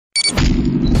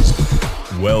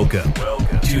Welcome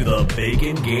to the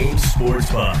Bacon Games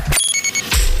Sports Pod,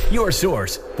 your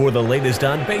source for the latest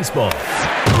on baseball,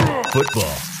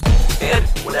 football, and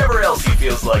whatever else he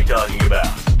feels like talking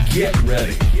about. Get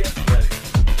ready.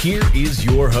 Here is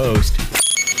your host,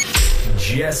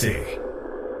 Jesse.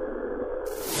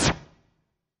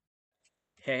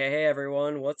 Hey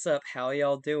everyone, what's up? How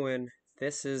y'all doing?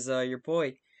 This is your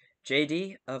boy,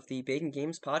 JD of the Bacon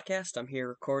Games Podcast. I'm here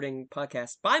recording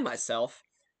podcast by myself.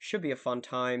 Should be a fun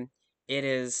time. It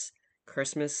is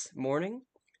Christmas morning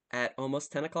at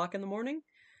almost 10 o'clock in the morning.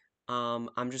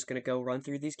 I'm just going to go run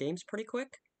through these games pretty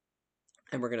quick.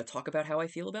 And we're going to talk about how I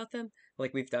feel about them.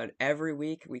 Like we've done every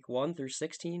week 1 through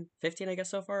 16, 15 I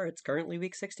guess so far. It's currently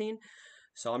week 16.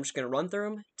 So I'm just going to run through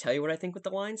them, tell you what I think with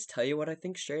the lines, tell you what I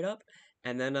think straight up.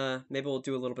 And then maybe we'll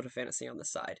do a little bit of fantasy on the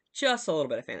side. Just a little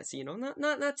bit of fantasy,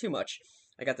 not too much.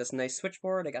 I got this nice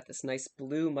switchboard. I got this nice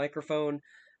blue microphone.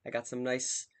 I got some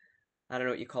nice, I don't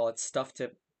know what you call it, stuff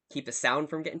to keep the sound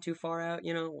from getting too far out.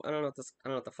 I don't know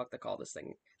what the fuck they call this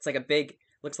thing. It's like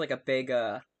looks like a big,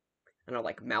 I don't know,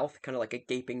 like mouth, kind of like a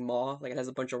gaping maw. Like it has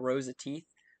a bunch of rows of teeth,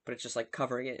 but it's just like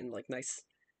covering it in like nice,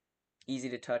 easy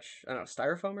to touch, I don't know,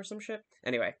 styrofoam or some shit.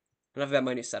 Anyway, enough about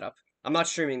my new setup. I'm not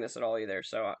streaming this at all either,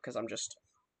 so, because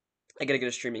I gotta get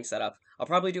a streaming setup. I'll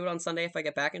probably do it on Sunday if I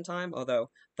get back in time,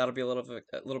 although that'll be a little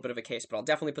bit of a case, but I'll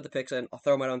definitely put the pics in. I'll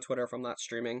throw them out on Twitter if I'm not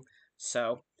streaming,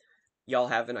 so y'all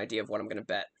have an idea of what I'm gonna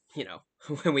bet,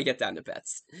 when we get down to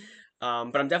bets.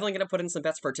 But I'm definitely gonna put in some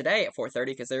bets for today at 4:30,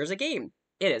 because there's a game.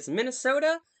 It is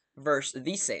Minnesota versus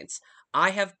the Saints.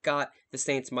 I have got the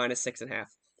Saints minus 6.5.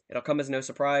 It'll come as no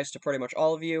surprise to pretty much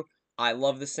all of you. I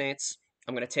love the Saints.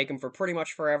 I'm going to take them for pretty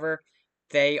much forever.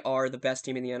 They are the best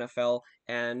team in the NFL,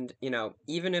 and,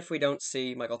 even if we don't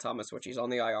see Michael Thomas, which he's on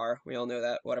the IR, we all know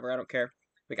that, whatever, I don't care.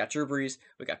 We got Drew Brees,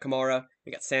 we got Kamara,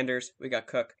 we got Sanders, we got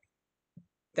Cook.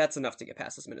 That's enough to get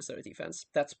past this Minnesota defense.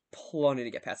 That's plenty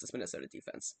to get past this Minnesota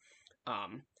defense.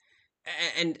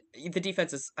 And the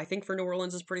defense is, I think, for New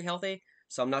Orleans is pretty healthy,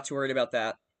 so I'm not too worried about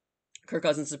that. Kirk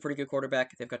Cousins is a pretty good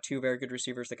quarterback. They've got two very good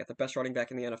receivers. They got the best running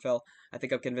back in the NFL. I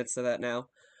think I'm convinced of that now.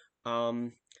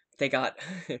 They got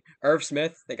Irv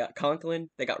Smith. They got Conklin.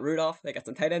 They got Rudolph. They got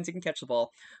some tight ends who can catch the ball.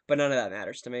 But none of that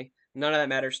matters to me. None of that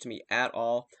matters to me at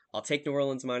all. I'll take New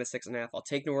Orleans minus 6.5. I'll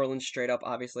take New Orleans straight up,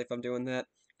 obviously, if I'm doing that.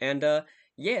 And,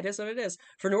 yeah, it is what it is.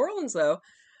 For New Orleans, though,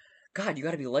 God, you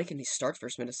got to be liking these starts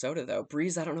versus Minnesota, though.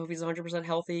 Breeze, I don't know if he's 100%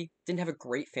 healthy. Didn't have a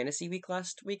great fantasy week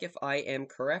last week, if I am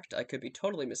correct. I could be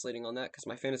totally misleading on that, because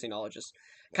my fantasy knowledge is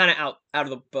kind of out of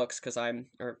the books, because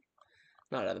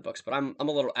not out of the books, but I'm a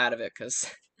little out of it,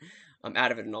 because I'm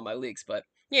out of it in all my leagues. But,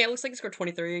 yeah, it looks like he scored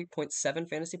 23.7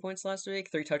 fantasy points last week.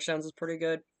 3 touchdowns is pretty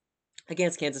good.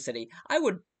 Against Kansas City, I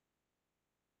would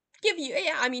give you,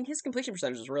 yeah, I mean, his completion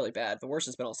percentage is really bad. The worst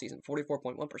it's been all season,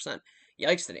 44.1%.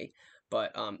 Yikes to me.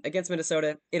 But against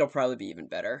Minnesota, it'll probably be even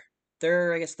better.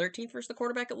 They're, I guess, 13th versus the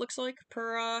quarterback, it looks like,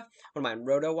 per, what am I,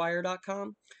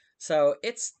 rotowire.com. So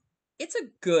it's a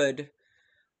good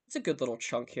little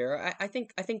chunk here. I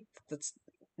think that's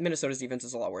Minnesota's defense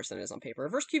is a lot worse than it is on paper.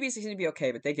 Versus QBs, they seem to be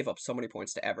okay, but they give up so many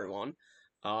points to everyone.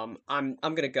 I'm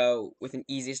gonna go with an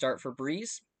easy start for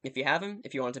Breeze. If you have him,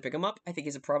 if you want to pick him up, I think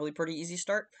he's a probably pretty easy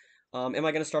start. Am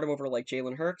I gonna start him over like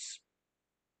Jalen Hurts?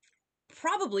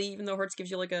 Probably, even though Hurts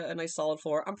gives you like a nice solid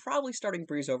floor, I'm probably starting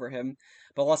Breeze over him.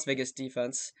 But Las Vegas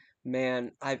defense,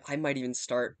 man, I might even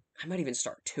start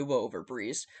Tua over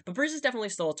Breeze. But Breeze is definitely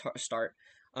still a start.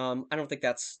 I don't think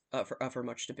that's for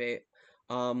much debate.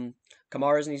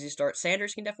 Kamara is an easy start.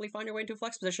 Sanders can definitely find your way into a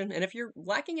flex position. And if you're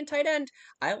lacking in tight end,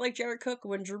 I like Jared Cook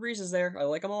when Drew Brees is there. I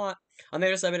like him a lot. On the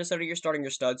other side of Minnesota, you're starting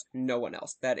your studs. No one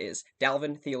else. That is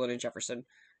Dalvin, Thielen, and Jefferson.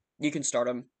 You can start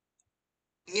them.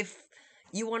 If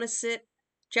you want to sit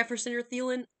Jefferson or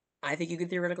Thielen, I think you can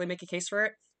theoretically make a case for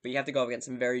it, but you have to go against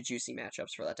some very juicy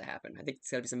matchups for that to happen. I think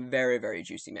it's going to be some very, very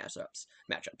juicy matchups.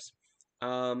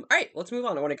 All right, let's move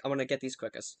on. I want to get these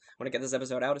quickest. I want to get this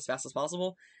episode out as fast as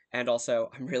possible, and also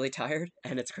I'm really tired,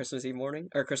 and it's Christmas morning,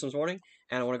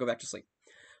 and I want to go back to sleep.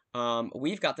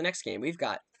 We've got the next game. We've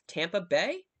got Tampa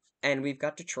Bay, and we've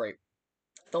got Detroit.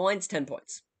 The line's 10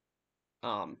 points.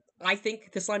 I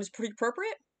think this line is pretty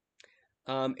appropriate.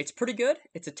 It's pretty good.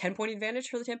 It's a 10-point advantage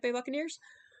for the Tampa Bay Buccaneers.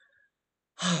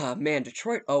 Man,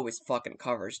 Detroit always fucking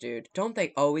covers, dude. Don't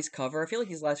they always cover? I feel like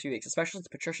these last few weeks, especially since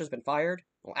Patricia's been fired.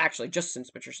 Well, actually, just since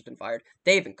Patricia's been fired,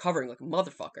 they've been covering like a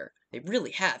motherfucker. They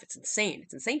really have. It's insane.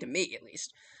 It's insane to me, at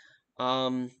least.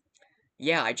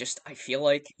 Yeah, I feel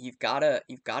like you've gotta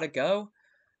go.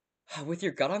 with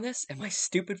your gut on this, and my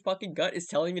stupid fucking gut is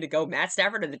telling me to go Matt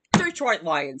Stafford and the Detroit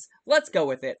Lions. Let's go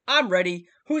with it. I'm ready.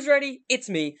 Who's ready? It's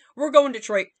me. We're going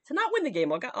Detroit to not win the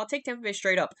game. I'll take Tampa Bay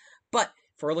straight up. But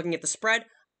if we're looking at the spread,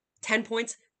 10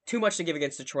 points, too much to give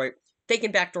against Detroit. They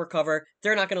can backdoor cover.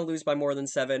 They're not going to lose by more than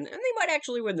 7, and they might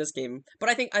actually win this game. But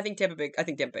I think Tampa Bay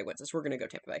wins this. We're going to go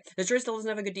Tampa Bay. Detroit still doesn't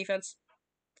have a good defense.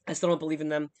 I still don't believe in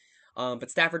them.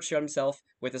 But Stafford showed himself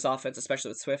with this offense, especially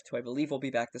with Swift, who I believe will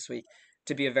be back this week,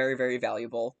 to be a very, very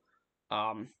valuable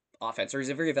offense, or he's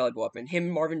a very valuable weapon. Him,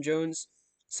 Marvin Jones,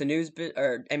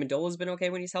 Amendola's been okay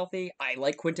when he's healthy. I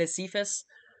like Quintez Cephas.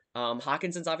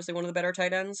 Hawkinson's obviously one of the better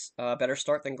tight ends. Better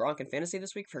start than Gronk in fantasy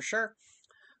this week for sure.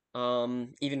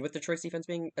 Even with Detroit's defense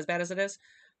being as bad as it is.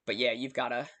 But yeah, you've got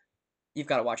to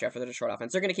watch out for the Detroit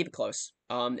offense. They're going to keep it close.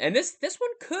 And this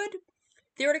one could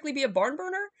theoretically be a barn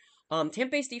burner.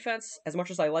 Tampa Bay's defense, as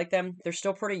much as I like them, they're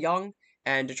still pretty young,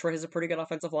 and Detroit has a pretty good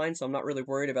offensive line, so I'm not really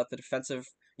worried about the defensive,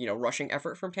 rushing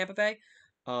effort from Tampa Bay.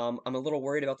 I'm a little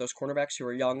worried about those cornerbacks who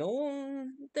are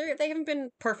young. They haven't been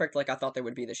perfect like I thought they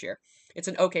would be this year. It's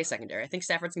an okay secondary. I think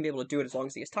Stafford's going to be able to do it as long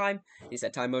as he has time. He's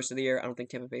had time most of the year. I don't think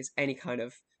Tampa Bay's any kind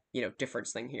of,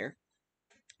 difference thing here.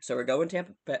 So we're going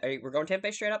Tampa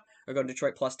Bay straight up. We're going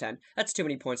Detroit plus 10. That's too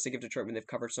many points to give Detroit when they've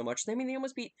covered so much. I mean, they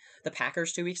almost beat the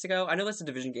Packers 2 weeks ago. I know that's a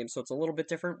division game, so it's a little bit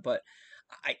different, but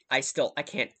I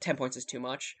can't. 10 points is too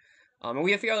much. And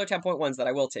we have a few other 10-point ones that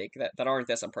I will take that aren't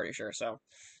this, I'm pretty sure, so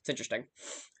it's interesting.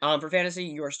 For fantasy,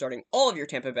 you are starting all of your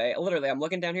Tampa Bay. Literally, I'm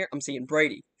looking down here, I'm seeing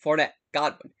Brady, Fournette,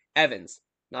 Godwin, Evans,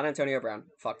 not Antonio Brown.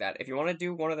 Fuck that. If you want to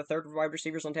do one of the third wide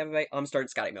receivers on Tampa Bay, I'm starting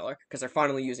Scotty Miller, because they're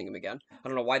finally using him again. I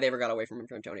don't know why they ever got away from him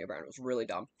for Antonio Brown. It was really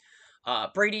dumb.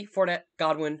 Brady, Fournette,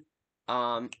 Godwin,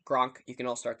 Gronk, you can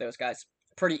all start those guys.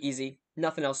 Pretty easy.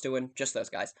 Nothing else doing, just those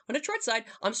guys. On Detroit side,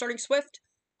 I'm starting Swift.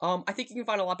 I think you can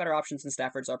find a lot better options than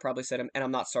Stafford, so I'll probably sit him, and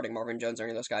I'm not starting Marvin Jones or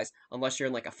any of those guys, unless you're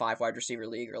in like a 5 wide receiver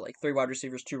league, or like 3 wide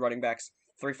receivers, 2 running backs,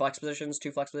 3 flex positions,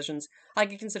 2 flex positions. I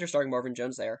could consider starting Marvin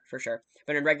Jones there, for sure.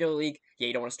 But in regular league, yeah,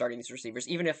 you don't want to start any of these receivers,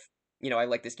 even if, I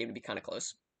like this game to be kind of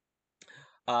close.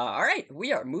 Alright,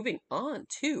 we are moving on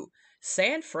to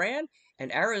San Fran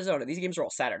and Arizona. These games are all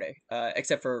Saturday,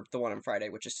 except for the one on Friday,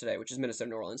 which is today, which is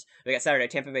Minnesota, New Orleans. We got Saturday,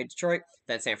 Tampa Bay, Detroit,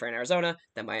 then San Fran, Arizona,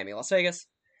 then Miami, Las Vegas.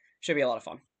 Should be a lot of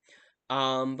fun.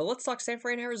 But let's talk San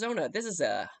Fran, Arizona. This is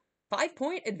a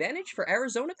 5-point advantage for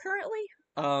Arizona currently.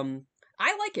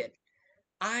 I like it.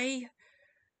 I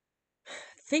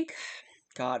think,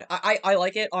 God, I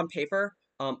like it on paper.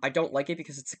 I don't like it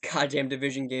because it's a goddamn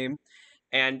division game.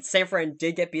 And San Fran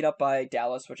did get beat up by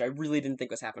Dallas, which I really didn't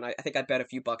think was happening. I think I bet a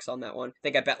few bucks on that one. I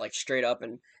think I bet like straight up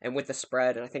and with the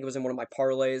spread, and I think it was in one of my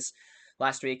parlays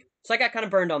last week. So I got kind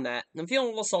of burned on that. I'm feeling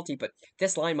a little salty, but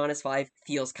this line -5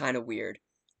 feels kind of weird.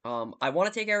 I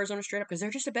want to take Arizona straight up because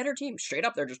they're just a better team. Straight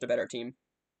up, they're just a better team.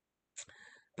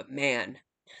 But man,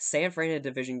 San Fran in a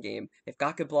division game. They've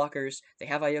got good blockers. They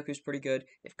have Ayuk, who's pretty good.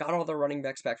 They've got all their running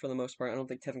backs back for the most part. I don't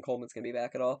think Tevin Coleman's going to be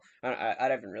back at all. I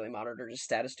haven't really monitored his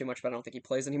status too much, but I don't think he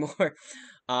plays anymore.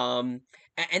 And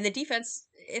the defense,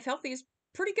 if healthy, is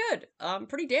pretty good.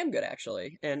 Pretty damn good,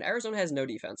 actually. And Arizona has no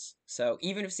defense. So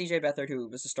even if CJ Beathard, who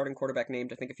was the starting quarterback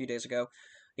named, I think, a few days ago,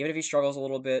 even if he struggles a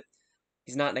little bit,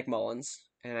 he's not Nick Mullins.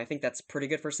 And I think that's pretty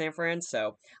good for San Fran.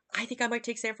 So I think I might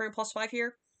take San Fran plus 5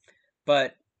 here.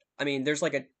 But, I mean, there's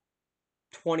like a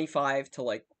 25 to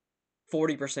like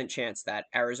 40% chance that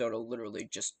Arizona literally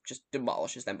just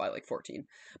demolishes them by like 14.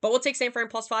 But we'll take San Fran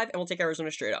plus 5 and we'll take Arizona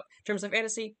straight up. In terms of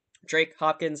fantasy, Drake,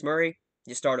 Hopkins, Murray,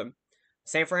 you start them.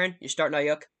 San Fran, you start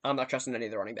Ayuk. I'm not trusting any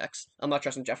of the running backs. I'm not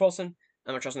trusting Jeff Wilson.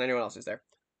 I'm not trusting anyone else who's there.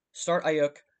 Start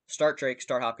Ayuk, start Drake,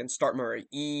 start Hopkins, start Murray.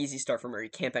 Easy start for Murray.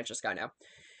 Can't bench this guy now.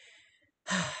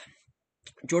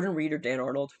 Jordan Reed or Dan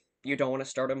Arnold, you don't want to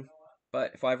start him,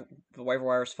 but if the waiver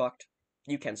wire is fucked,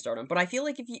 you can start him. But I feel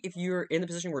like if you're in the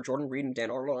position where Jordan Reed and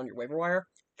Dan Arnold on your waiver wire,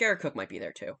 Garrett Cook might be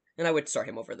there too, and I would start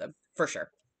him over them for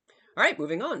sure. All right,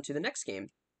 moving on to the next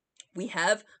game. We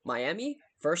have Miami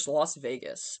versus Las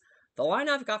Vegas. The line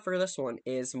I've got for this one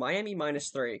is Miami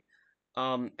 -3,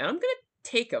 and I'm gonna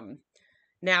take them.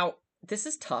 Now, this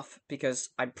is tough because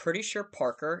I'm pretty sure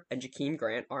Parker and Jakeem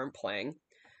Grant aren't playing,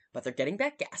 but they're getting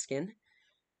back Gaskin.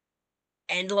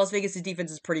 And Las Vegas'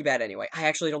 defense is pretty bad anyway. I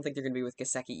actually don't think they're going to be with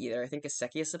Gesicki either. I think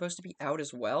Gesicki is supposed to be out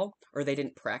as well, or they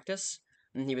didn't practice,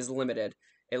 and he was limited.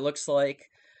 It looks like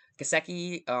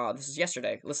Gesicki, this is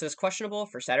yesterday, listed as questionable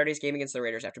for Saturday's game against the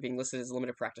Raiders after being listed as a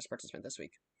limited practice participant this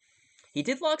week. He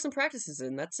did log some practices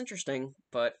in, that's interesting,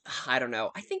 but I don't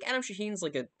know. I think Adam Shaheen's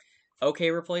like a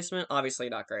okay replacement. Obviously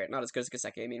not great, not as good as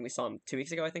Gesicki. I mean, we saw him 2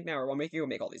 weeks ago, I think now, or 1 week ago,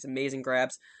 make all these amazing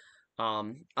grabs.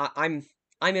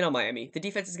 I'm in on Miami. The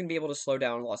defense is going to be able to slow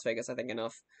down Las Vegas, I think,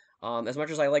 enough. As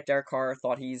much as I like Derek Carr,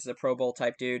 thought he's a Pro Bowl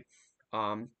type dude.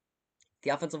 Um, the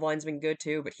offensive line's been good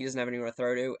too, but he doesn't have anyone to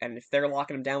throw to. And if they're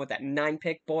locking him down with that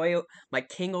 9-pick boy, my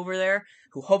king over there,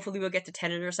 who hopefully will get to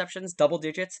 10 interceptions, double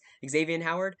digits, Xavier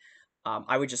Howard,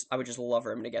 I would just love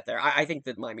for him to get there. I think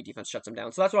that Miami defense shuts him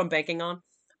down, so that's what I'm banking on.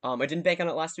 I didn't bank on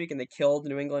it last week, and they killed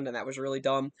New England, and that was really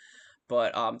dumb.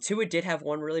 But Tua did have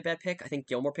one really bad pick. I think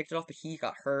Gilmore picked it off, but he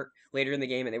got hurt later in the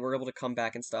game, and they were able to come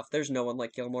back and stuff. There's no one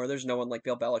like Gilmore. There's no one like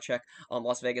Bill Belichick on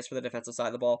Las Vegas for the defensive side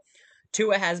of the ball.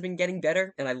 Tua has been getting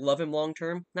better, and I love him long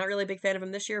term. Not really a big fan of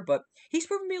him this year, but he's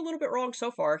proven me a little bit wrong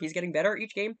so far. He's getting better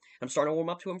each game. I'm starting to warm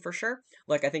up to him for sure,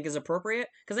 like I think is appropriate.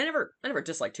 Because I never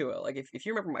disliked Tua. Like if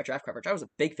you remember my draft coverage, I was a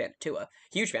big fan of Tua,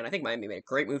 huge fan. I think Miami made a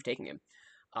great move taking him.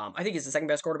 I think he's the second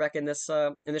best quarterback in this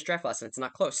draft class, and it's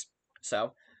not close.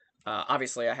 So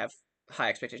obviously, I have high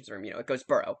expectations for him. It goes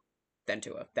Burrow, then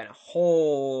Tua, then a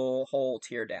whole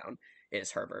tier down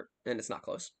is Herbert, and it's not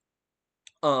close.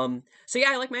 So yeah,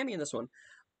 I like Miami in this one.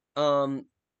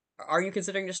 Are you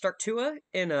considering to start Tua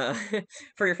in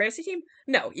for your fantasy team?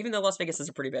 No, even though Las Vegas is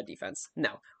a pretty bad defense.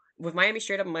 No. With Miami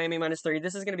straight up, Miami -3,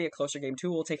 this is going to be a closer game.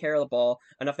 Tua will take care of the ball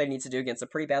enough they need to do against a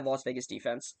pretty bad Las Vegas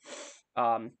defense.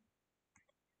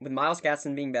 With Myles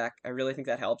Gaskin being back, I really think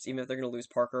that helps, even if they're going to lose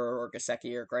Parker or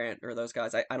Gesicki or Grant or those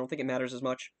guys. I don't think it matters as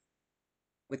much.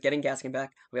 With getting Gaskin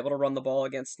back, we'll be able to run the ball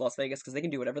against Las Vegas because they can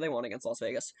do whatever they want against Las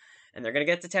Vegas. And they're going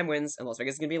to get to 10 wins, and Las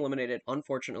Vegas is going to be eliminated,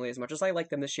 unfortunately. As much as I like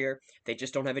them this year, they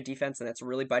just don't have a defense, and that's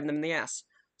really biting them in the ass.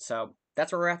 So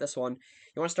that's where we're at this one.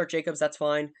 You want to start Jacobs, that's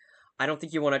fine. I don't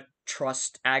think you want to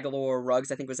trust Aguilar or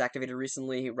Ruggs. I think was activated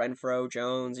recently. Renfro,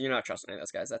 Jones. You're not trusting any of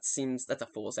those guys. That's a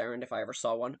fool's errand if I ever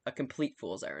saw one. A complete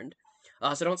fool's errand.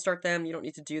 So don't start them. You don't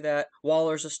need to do that.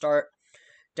 Waller's a start.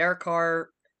 Derek Carr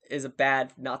is a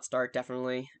bad not start,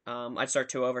 definitely. I'd start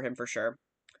Tua over him for sure.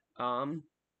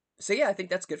 So yeah, I think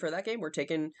that's good for that game. We're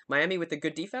taking Miami with a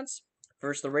good defense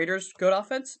versus the Raiders' good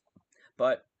offense.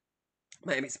 But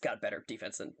Miami's got better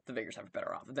defense than the Raiders have a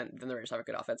better offense than the Raiders have a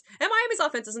good offense. And Miami's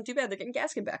offense isn't too bad. They're getting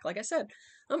Gaskin back, like I said.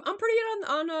 I'm pretty good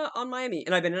on Miami,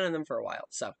 and I've been in on them for a while,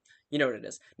 so you know what it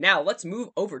is. Now let's move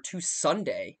over to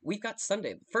Sunday. We've got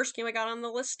Sunday. The first game I got on the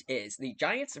list is the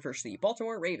Giants versus the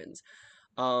Baltimore Ravens.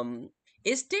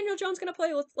 Is Daniel Jones going to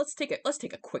play? Let's take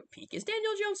a quick peek. Is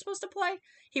Daniel Jones supposed to play?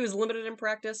 He was limited in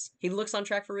practice. He looks on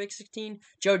track for Week 16.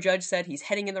 Joe Judge said he's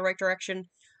heading in the right direction.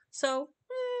 So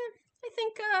I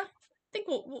think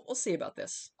we'll see about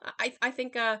this. I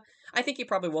think he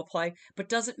probably will play, but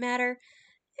does it matter?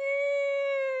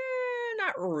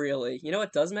 Not really. You know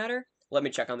what does matter? Let me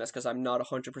check on this because I'm not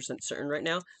 100% certain right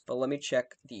now. But let me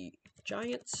check the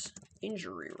Giants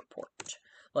injury report.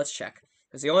 Let's check.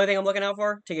 Because the only thing I'm looking out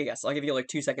for, take a guess. I'll give you like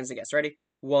 2 seconds to guess. Ready?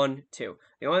 1, 2.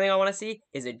 The only thing I want to see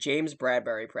is a James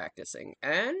Bradbury practicing.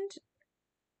 And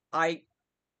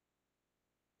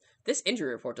this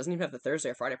injury report doesn't even have the Thursday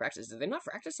or Friday practice. Did they not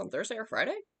practice on Thursday or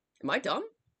Friday? Am I dumb?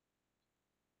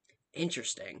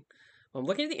 Interesting. Well, I'm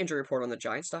looking at the injury report on the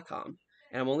Giants.com,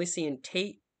 and I'm only seeing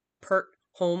Tate, Pert,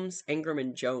 Holmes, Ingram,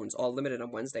 and Jones all limited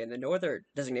on Wednesday, and then no other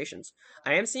designations.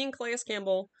 I am seeing Calais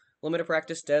Campbell, limited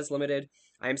practice, Dez, limited.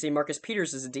 I am seeing Marcus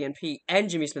Peters as a DNP, and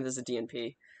Jimmy Smith as a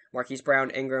DNP. Marquise Brown,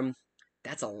 Ingram.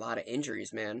 That's a lot of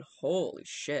injuries, man. Holy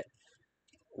shit.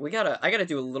 I gotta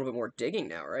do a little bit more digging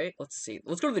now, right? Let's see.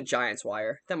 Let's go to the Giants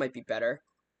wire. That might be better.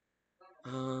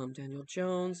 Daniel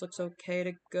Jones looks okay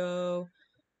to go.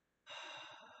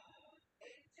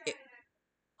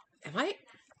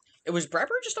 Was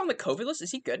Bradbury just on the COVID list?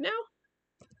 Is he good now?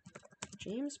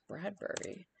 James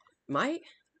Bradbury.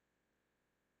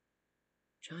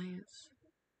 Giants.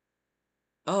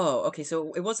 Oh, okay,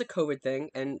 so it was a COVID thing,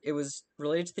 and it was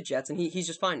related to the Jets, and he's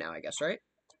just fine now, I guess, right?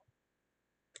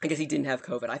 I guess he didn't have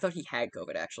COVID. I thought he had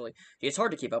COVID, actually. It's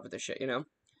hard to keep up with this shit, you know?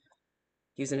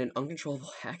 He was in an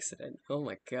uncontrollable accident. Oh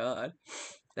my god.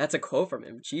 That's a quote from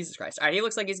him. Jesus Christ. Alright, he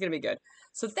looks like he's gonna be good.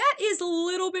 So that is a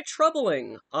little bit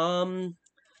troubling. I'm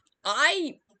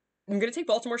gonna take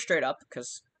Baltimore straight up,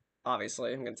 because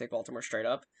obviously I'm gonna take Baltimore straight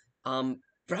up.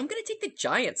 But I'm gonna take the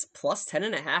Giants plus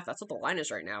 10.5. That's what the line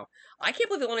is right now. I can't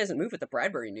believe the line hasn't moved with the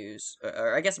Bradbury news.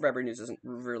 Or I guess the Bradbury news isn't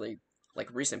really like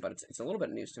recent, but it's a little bit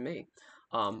of news to me.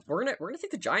 We're gonna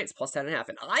take the Giants plus 10.5,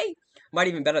 and I might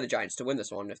even bet on the Giants to win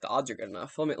this one if the odds are good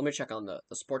enough. Let me check on the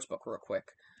sports book real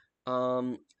quick.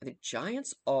 The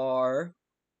Giants are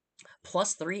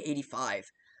plus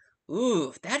 385.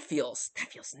 Ooh, that feels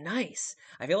nice.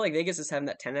 I feel like Vegas is having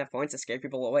that 10.5 points to scare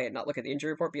people away and not look at the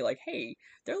injury report, be like, hey,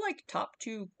 they're like top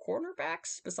 2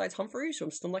 cornerbacks besides Humphreys, who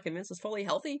I'm still not convinced is fully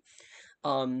healthy,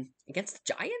 against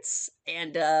the Giants,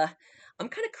 and I'm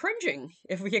kind of cringing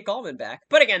if we get Gallman back.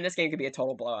 But again, this game could be a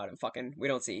total blowout, and we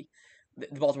don't see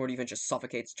the Baltimore defense just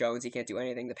suffocates Jones. He can't do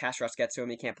anything. The pass rush gets to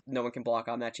him. No one can block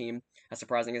on that team. As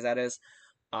surprising as that is.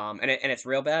 And it's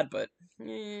real bad, but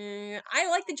I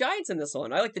like the Giants in this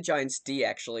one. I like the Giants D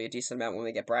actually a decent amount when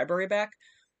they get Bradbury back.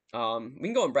 We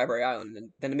can go on Bradbury Island, and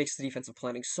then it makes the defensive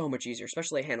planning so much easier,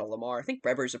 especially to handle Lamar. I think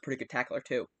Bradbury's a pretty good tackler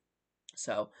too,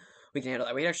 so we can handle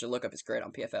that. We can actually look up his grade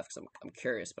on PFF because I'm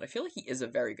curious, but I feel like he is a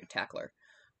very good tackler.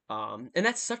 And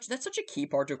that's such a key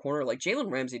part to a corner. Like Jalen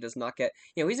Ramsey does not get,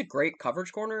 he's a great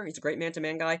coverage corner. He's a great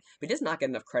man-to-man guy, but he does not get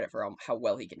enough credit for how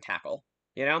well he can tackle.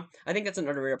 I think that's an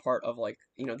underrated part of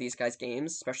these guys'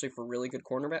 games, especially for really good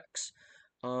cornerbacks.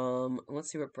 Let's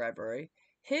see what Bradbury.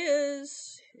 It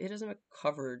doesn't have a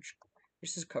coverage.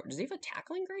 This is coverage. Does he have a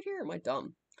tackling grade here? Or am I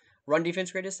dumb? Run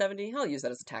defense grade is 70. I'll use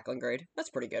that as a tackling grade. That's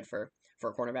pretty good for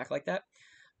a cornerback like that.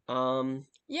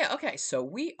 Yeah, okay. So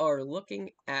we are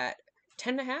looking at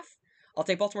 10.5. I'll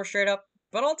take Baltimore straight up,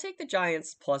 but I'll take the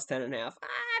Giants plus 10.5.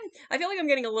 I feel like I'm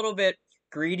getting a little bit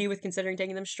greedy with considering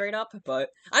taking them straight up, but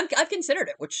I've considered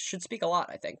it, which should speak a lot,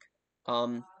 I think.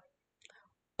 In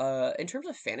terms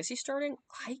of fantasy starting,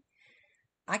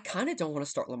 I kind of don't want to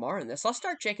start Lamar in this. I'll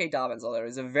start J.K. Dobbins, although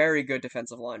he's a very good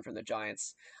defensive line from the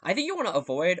Giants. I think you want to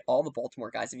avoid all the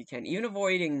Baltimore guys if you can, even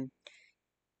avoiding.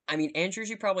 I mean, Andrews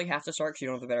you probably have to start because you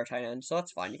don't have a better tight end, so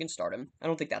that's fine. You can start him. I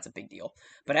don't think that's a big deal.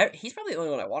 But he's probably the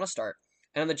only one I want to start.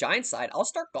 And on the Giants side, I'll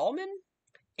start Gallman.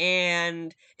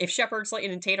 And if Shepard,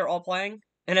 Slayton, and Tate are all playing,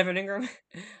 and Evan Ingram,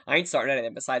 I ain't starting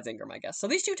anything besides Ingram, I guess. So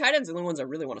these two tight ends are the only ones I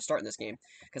really want to start in this game.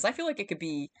 Because I feel like it could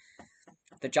be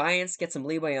the Giants get some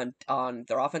leeway on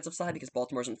their offensive side because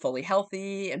Baltimore's not fully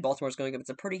healthy, and Baltimore's going up against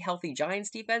a pretty healthy Giants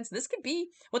defense. This could be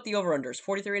what the over-under is,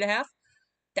 43.5.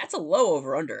 That's a low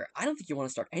over-under. I don't think you want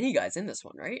to start any guys in this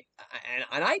one, right?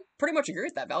 And I pretty much agree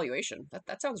with that valuation.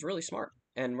 That sounds really smart.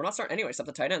 And we're not starting anyway except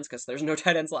the tight ends because there's no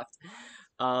tight ends left.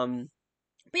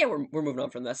 But yeah, we're moving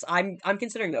on from this. I'm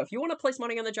considering though, if you want to place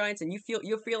money on the Giants and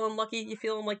you're feeling lucky, you're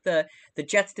feeling like the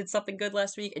Jets did something good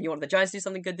last week, and you want the Giants to do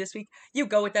something good this week, you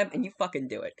go with them and you fucking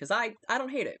do it. Because I don't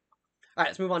hate it. All right,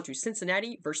 let's move on to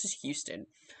Cincinnati versus Houston.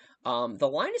 The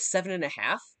line is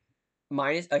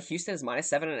 7.5. Houston is minus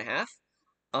 7.5.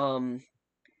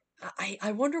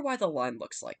 I wonder why the line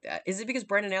looks like that. Is it because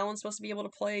Brandon Allen's supposed to be able to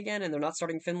play again and they're not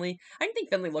starting Finley? I didn't think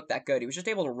Finley looked that good. He was just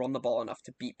able to run the ball enough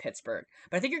to beat Pittsburgh.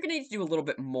 But I think you're going to need to do a little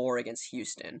bit more against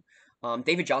Houston.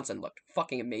 David Johnson looked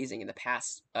fucking amazing in the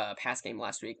pass game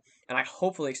last week, and I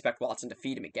hopefully expect Watson to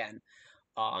feed him again.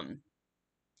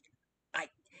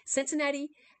 Cincinnati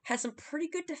has some pretty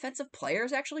good defensive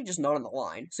players, actually, just not on the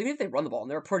line. So even if they run the ball, and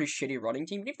they're a pretty shitty running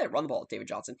team, even if they run the ball with David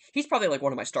Johnson, he's probably like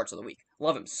one of my starts of the week.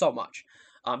 Love him so much.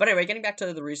 But anyway, getting back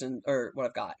to the reason, or what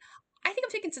I've got. I think I'm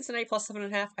taking Cincinnati plus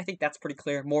 7.5. I think that's pretty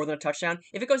clear. More than a touchdown.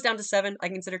 If it goes down to 7, I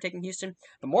consider taking Houston.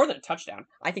 But more than a touchdown,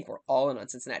 I think we're all in on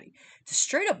Cincinnati. To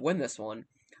straight up win this one,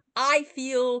 I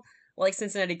feel like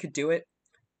Cincinnati could do it.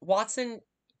 Watson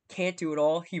can't do it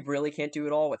all. He really can't do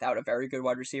it all without a very good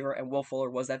wide receiver, and Will Fuller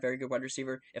was that very good wide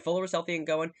receiver. If Fuller was healthy and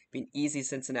going, it'd be an easy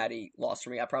Cincinnati loss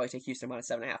for me. I'd probably take Houston minus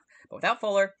 7.5. But without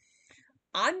Fuller,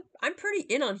 I'm pretty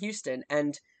in on Houston,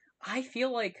 and I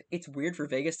feel like it's weird for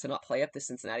Vegas to not play up the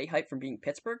Cincinnati hype from being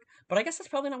Pittsburgh, but I guess that's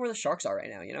probably not where the Sharks are right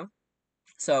now,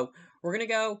 So we're going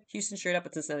to go Houston straight up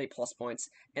at Cincinnati plus points,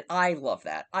 and I love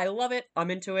that. I love it.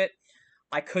 I'm into it.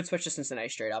 I could switch to Cincinnati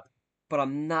straight up, but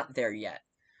I'm not there yet.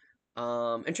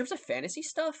 In terms of fantasy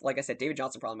stuff, like I said, David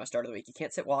Johnson probably my start of the week. You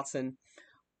can't sit Watson.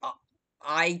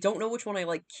 I don't know which one I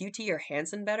like, QT or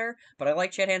Hansen better, but I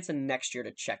like Chad Hansen next year to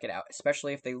check it out,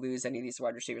 especially if they lose any of these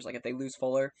wide receivers. Like if they lose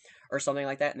Fuller or something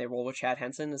like that and they roll with Chad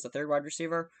Hansen as the third wide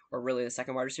receiver, or really the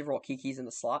second wide receiver while Kiki's in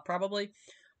the slot probably.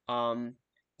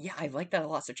 Yeah, I like that a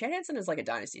lot. So Chad Hansen is like a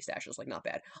dynasty stash. It's like not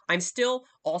bad. I'm still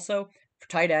also, for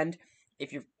tight end,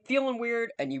 if you're feeling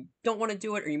weird and you don't want to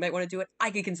do it, or you might want to do it,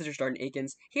 I could consider starting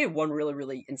Akins. He had one really,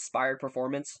 really inspired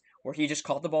performance where he just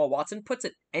caught the ball. Watson puts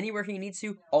it anywhere he needs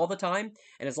to all the time,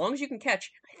 and as long as you can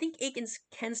catch, I think Akins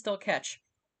can still catch.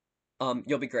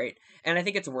 You'll be great. And I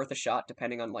think it's worth a shot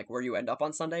depending on like where you end up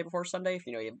on Sunday before Sunday. If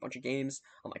you have a bunch of games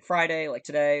on like Friday, like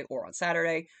today, or on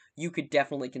Saturday, you could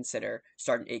definitely consider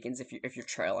starting Akins if you're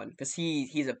trailing, because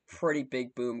he's a pretty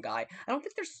big boom guy. I don't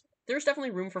think there's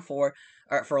definitely room for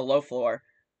a low floor.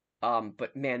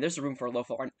 But man, there's room for a low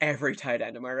floor on every tight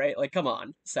end, am I right? Like, come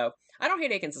on. So I don't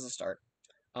hate Akins as a start.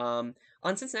 On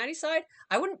Cincinnati's side,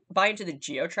 I wouldn't buy into the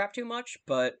Geo trap too much,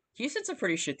 but Houston's a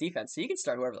pretty shit defense, so you can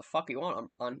start whoever the fuck you want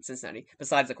on Cincinnati,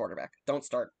 besides the quarterback. Don't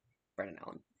start Brandon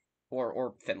Allen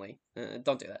or Finley.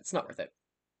 Don't do that. It's not worth it.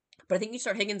 But I think you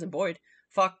start Higgins and Boyd.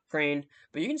 Fuck Crane.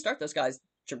 But you can start those guys,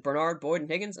 Bernard, Boyd, and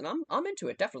Higgins, and I'm into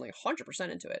it, definitely,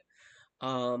 100% into it.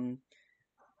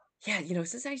 yeah,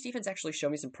 Cincinnati's defense actually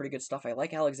showed me some pretty good stuff. I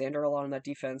like Alexander a lot on that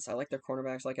defense. I like their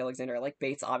cornerbacks, I like Alexander. I like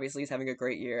Bates, obviously, he's having a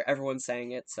great year. Everyone's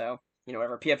saying it, so,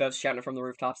 whatever. PFF's shouting it from the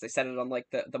rooftops. They said it on, like,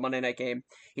 the Monday night game.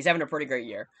 He's having a pretty great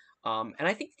year. And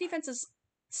I think the defense is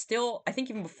still, I think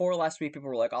even before last week, people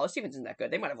were like, oh, this defense isn't that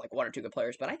good. They might have, like, one or two good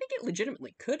players, but I think it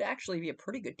legitimately could actually be a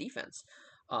pretty good defense.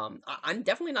 I'm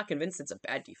definitely not convinced it's a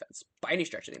bad defense by any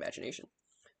stretch of the imagination.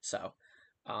 So,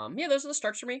 yeah, those are the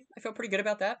starts for me. I feel pretty good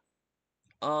about that.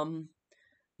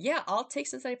 Yeah, I'll take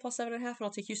Cincinnati plus 7.5, and I'll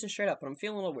take Houston straight up, but I'm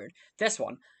feeling a little weird. This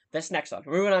next one,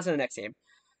 we're moving on to the next game.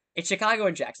 It's Chicago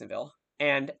and Jacksonville,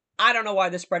 and I don't know why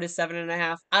the spread is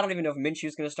 7.5. I don't even know if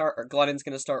Minshew's going to start or Glennon's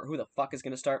going to start, or who the fuck is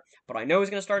going to start, but I know who's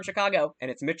going to start in Chicago, and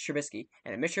it's Mitch Trubisky.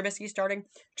 And if Mitch Trubisky's starting,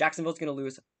 Jacksonville's going to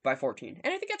lose by 14.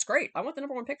 And I think that's great. I want the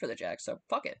number one pick for the Jags, so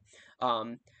fuck it.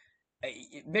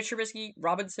 Mitch Trubisky,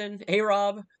 Robinson,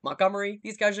 A-Rob, Montgomery,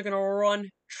 these guys are going to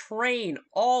train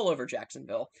all over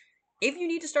Jacksonville. If you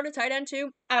need to start a tight end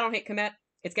too, I don't hate Kmet.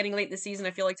 It's getting late in the season.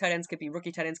 I feel like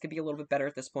rookie tight ends could be a little bit better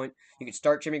at this point. You could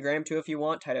start Jimmy Graham too if you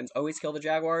want. Tight ends always kill the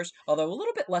Jaguars, although a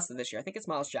little bit less than this year. I think it's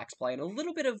Miles Jack's play, and a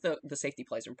little bit of the safety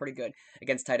plays are pretty good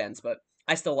against tight ends, but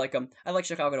I still like them. I like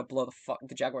Chicago to blow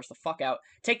the Jaguars the fuck out.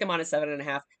 Take them on at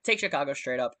 7.5. Take Chicago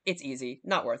straight up. It's easy.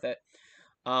 Not worth it.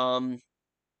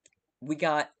 We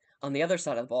got, on the other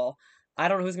side of the ball, I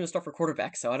don't know who's going to start for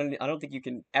quarterback, so I don't think you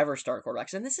can ever start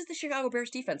quarterbacks. And this is the Chicago Bears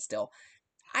defense still.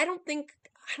 I don't think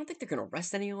they're going to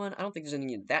rest anyone. I don't think there's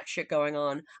any of that shit going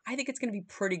on. I think it's going to be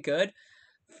pretty good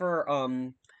for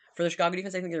the Chicago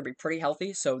defense. I think they're going to be pretty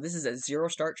healthy. So this is a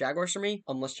 0-start Jaguars for me,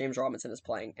 unless James Robinson is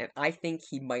playing. And I think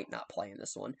he might not play in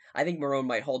this one. I think Marrone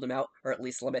might hold him out, or at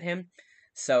least limit him.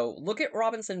 So look at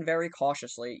Robinson very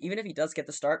cautiously. Even if he does get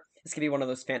the start, this could be one of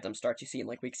those phantom starts you see in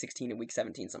like week 16 and week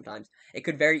 17 sometimes. It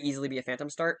could very easily be a phantom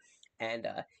start. And,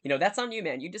 that's on you,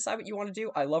 man. You decide what you want to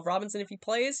do. I love Robinson if he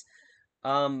plays.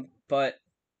 But,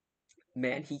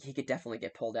 man, he could definitely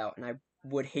get pulled out. And I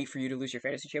would hate for you to lose your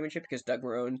fantasy championship because Doug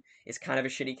Marrone is kind of a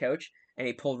shitty coach. And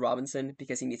he pulled Robinson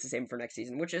because he needs to save him for next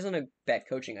season, which isn't a bad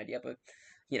coaching idea. But,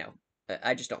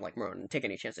 I just don't like Marrone and take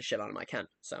any chance to shit on him I can.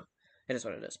 So. It is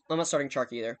what it is. I'm not starting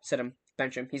Chark either. Sit him,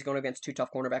 bench him. He's going against two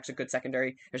tough cornerbacks, a good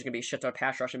secondary. There's going to be a shit ton of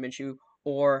pass rush in Minshew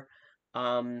or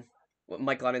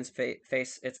Mike Glennon's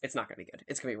face. It's not going to be good.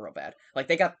 It's going to be real bad. Like,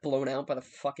 they got blown out by the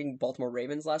fucking Baltimore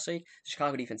Ravens last week. The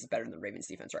Chicago defense is better than the Ravens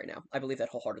defense right now. I believe that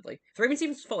wholeheartedly. If the Ravens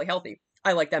defense is fully healthy,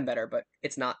 I like them better, but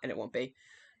it's not, and it won't be.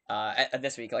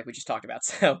 This week, like we just talked about.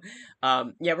 So,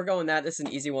 yeah, we're going that. This is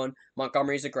an easy one.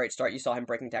 Montgomery's a great start. You saw him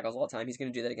breaking tackles all the time. He's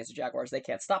going to do that against the Jaguars. They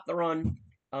can't stop the run.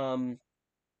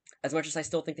 As much as I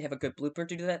still think they have a good blueprint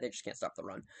to do that, they just can't stop the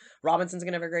run. Robinson's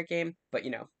gonna have a great game, but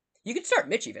you could start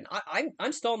Mitch even.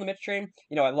 I'm still on the Mitch train.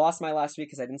 I lost my last week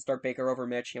because I didn't start Baker over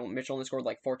Mitch. Mitch only scored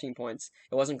like 14 points.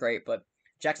 It wasn't great, but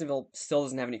Jacksonville still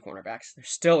doesn't have any cornerbacks. They're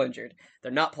still injured.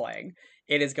 They're not playing.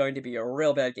 It is going to be a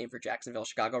real bad game for Jacksonville.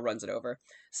 Chicago runs it over.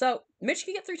 So Mitch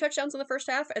can get 3 touchdowns in the first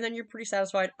half, and then you're pretty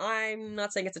satisfied. I'm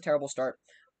not saying it's a terrible start,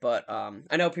 but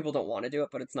I know people don't want to do it,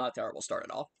 but it's not a terrible start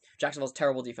at all. Jacksonville's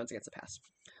terrible defense against the pass.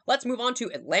 Let's move on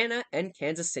to Atlanta and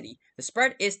Kansas City. The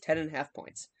spread is 10.5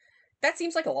 points. That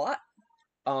seems like a lot.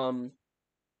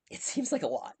 It seems like a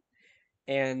lot.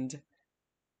 And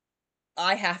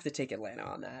I have to take Atlanta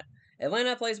on that.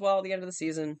 Atlanta plays well at the end of the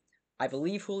season. I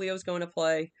believe Julio's going to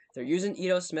play. They're using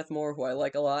Ito Smith more, who I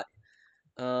like a lot.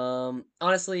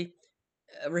 Honestly,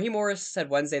 Raheem Morris said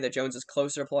Wednesday that Jones is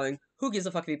closer to playing. Who gives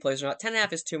a fuck if he plays or not?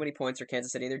 10.5 is too many points for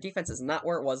Kansas City. Their defense is not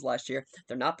where it was last year.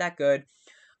 They're not that good.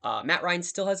 Matt Ryan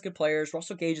still has good players.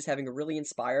 Russell Gage is having a really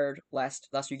inspired last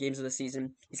few games of the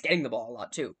season. He's getting the ball a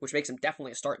lot too, which makes him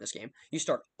definitely a start in this game. You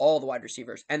start all the wide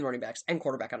receivers and running backs and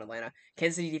quarterback on Atlanta.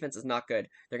 Kansas City defense is not good.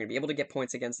 They're going to be able to get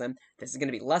points against them. This is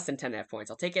going to be less than 10.5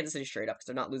 points. I'll take Kansas City straight up because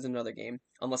they're not losing another game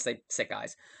unless they sit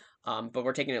guys. But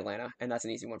we're taking Atlanta, and that's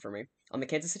an easy one for me. On the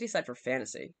Kansas City side for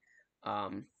fantasy,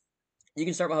 you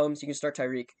can start Mahomes, you can start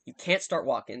Tyreek. You can't start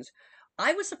Watkins.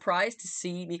 I was surprised to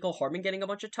see Mecole Hardman getting a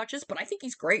bunch of touches, but I think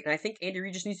he's great, and I think Andy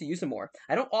Reid just needs to use him more.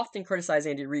 I don't often criticize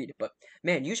Andy Reid, but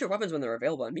man, use your weapons when they're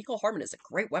available, and Mecole Hardman is a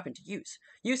great weapon to use.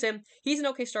 Use him. He's an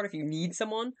okay start if you need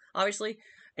someone, obviously,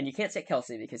 and you can't sit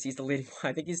Kelsey because he's the leading.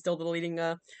 I think he's still the leading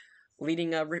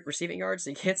receiving yards,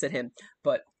 so you can't sit him.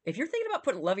 But if you're thinking about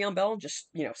putting Le'Veon Bell and just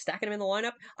stacking him in the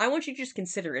lineup, I want you to just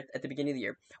consider it at the beginning of the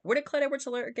year. Where did Clyde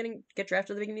Edwards-Helaire get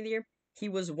drafted at the beginning of the year? He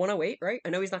was 108, right? I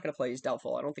know he's not going to play. He's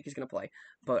doubtful. I don't think he's going to play.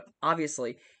 But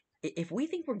obviously, if we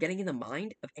think we're getting in the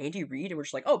mind of Andy Reid and we're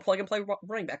just like, oh, plug and play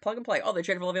running back, plug and play. Oh, they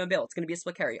traded for Le'Veon Bell. It's going to be a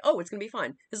split carry. Oh, it's going to be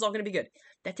fine. This is all going to be good.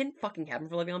 That didn't fucking happen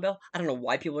for Le'Veon Bell. I don't know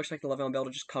why people are expecting Le'Veon Bell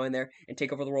to just come in there and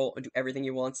take over the role and do everything he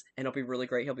wants, and he'll be really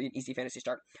great. He'll be an easy fantasy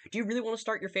start. Do you really want to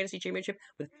start your fantasy championship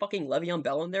with fucking Le'Veon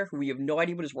Bell in there, who you have no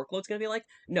idea what his workload's going to be like?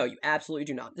 No, you absolutely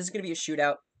do not. This is going to be a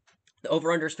shootout. The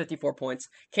over-under is 54 points.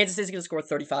 Kansas City's going to score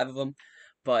 35 of them,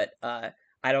 but I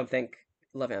don't think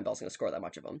Le'Veon Bell's going to score that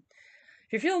much of them.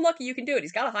 If you're feeling lucky, you can do it.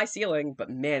 He's got a high ceiling, but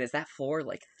man, is that floor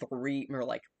like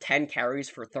 10 carries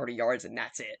for 30 yards and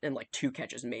that's it, and like 2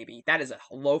 catches maybe. That is a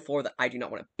low floor that I do not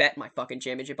want to bet my fucking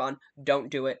championship on. Don't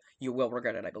do it. You will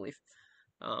regret it, I believe.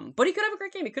 But he could have a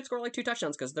great game. He could score like 2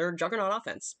 touchdowns because they're a juggernaut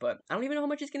offense. But I don't even know how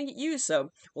much he's going to get used. So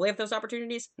will he have those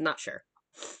opportunities? Not sure.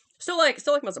 Still like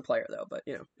him as a player though. But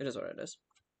you know, it is what it is.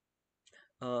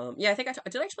 Yeah, I think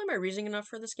did I explain my reasoning enough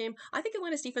for this game? I think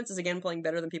Atlanta's defense is again playing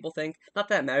better than people think. Not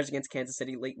that it matters against Kansas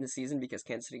City late in the season because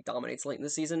Kansas City dominates late in the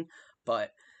season, but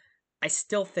I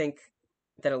still think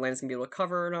that Atlanta's going to be able to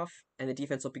cover enough, and the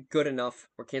defense will be good enough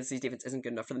where Kansas City's defense isn't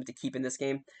good enough for them to keep in this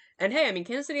game. And hey, I mean,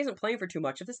 Kansas City isn't playing for too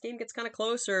much. If this game gets kind of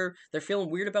close or they're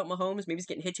feeling weird about Mahomes, maybe he's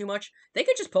getting hit too much, they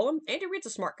could just pull him. Andy Reid's a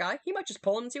smart guy. He might just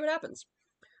pull him and see what happens.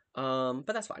 But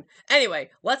that's fine. Anyway,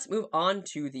 let's move on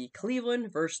to the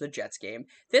Cleveland versus the Jets game.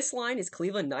 This line is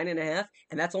Cleveland 9.5,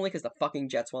 and that's only because the fucking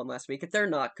Jets won last week. They're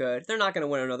not good. They're not going to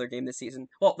win another game this season.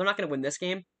 Well, they're not going to win this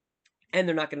game, and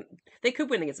they're not going to... They could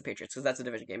win against the Patriots, because that's a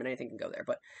division game, and anything can go there,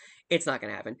 but it's not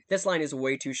going to happen. This line is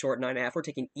way too short, 9.5. We're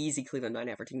taking easy Cleveland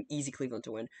 9.5. We're taking easy Cleveland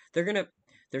to win. They're going to...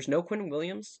 There's no Quinn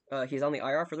Williams. He's on the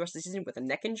IR for the rest of the season with a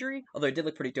neck injury, although he did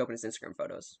look pretty dope in his Instagram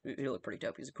photos. He looked pretty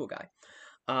dope. He's a cool guy.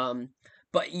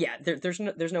 But yeah, there's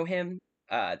no him.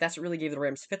 That's what really gave the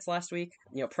Rams fits last week.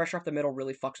 You know, pressure up the middle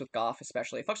really fucks with Goff,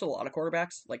 especially. It fucks with a lot of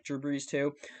quarterbacks, like Drew Brees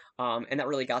too. And that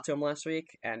really got to him last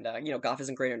week. And, you know, Goff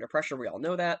isn't great under pressure. We all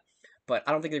know that. But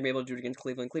I don't think they're going to be able to do it against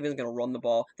Cleveland. Cleveland's going to run the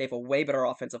ball. They have a way better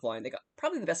offensive line. They got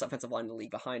probably the best offensive line in the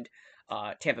league behind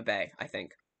Tampa Bay, I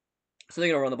think. So they're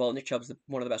going to run the ball. Nick Chubb's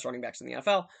one of the best running backs in the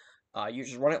NFL. You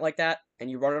just run it like that, and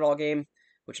you run it all game,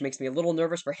 which makes me a little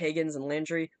nervous for Higgins and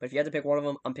Landry. But if you had to pick one of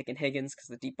them, I'm picking Higgins because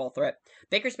of the deep ball threat.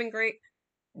 Baker's been great.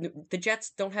 The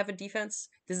Jets don't have a defense.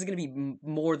 This is going to be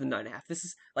more than 9.5. This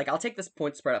is, like, I'll take this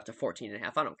point spread up to 14.5.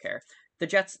 I don't care. The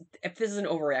Jets, if this is an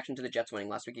overreaction to the Jets winning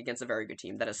last week against a very good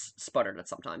team that has sputtered at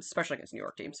sometimes, especially against New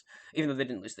York teams, even though they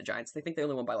didn't lose the Giants. They think they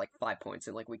only won by, like, 5 points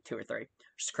in, like, week 2 or 3, which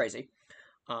is crazy.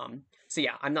 So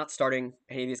yeah, I'm not starting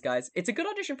any of these guys. It's a good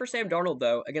audition for Sam Darnold,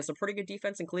 though, against a pretty good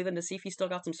defense in Cleveland to see if he's still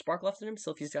got some spark left in him,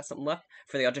 so if he's got something left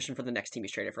for the audition for the next team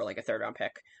he's traded for, like a 3rd-round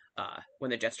pick,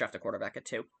 when the Jets draft a quarterback at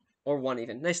 2. Or 1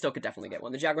 even. They still could definitely get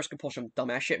one. The Jaguars could pull some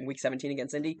dumbass shit in Week 17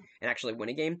 against Indy and actually win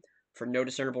a game for no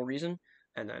discernible reason,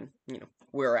 and then, you know,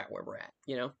 we're at where we're at,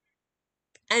 you know?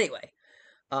 Anyway,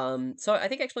 so I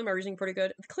think I explained my reasoning pretty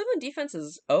good. The Cleveland defense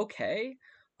is okay,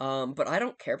 but I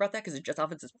don't care about that because the Jets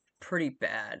offense is pretty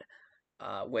bad.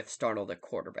 With Darnold at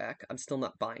quarterback. I'm still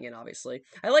not buying it, obviously.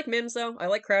 I like Mims, though. I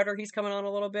like Crowder. He's coming on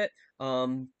a little bit.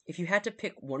 If you had to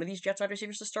pick one of these Jets wide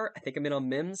receivers to start, I think I'm in on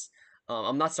Mims.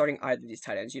 I'm not starting either of these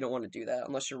tight ends. You don't want to do that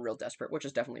unless you're real desperate, which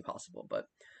is definitely possible. But,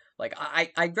 like,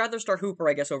 I'd rather start Hooper,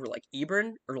 I guess, over, like,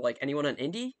 Ebron or, like, anyone on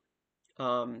Indy.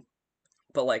 But,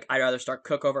 like, I'd rather start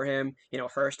Cook over him. You know,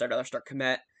 Hurst. I'd rather start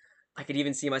Kmet. I could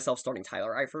even see myself starting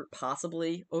Tyler Eifert,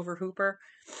 possibly, over Hooper.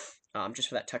 Just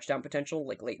for that touchdown potential,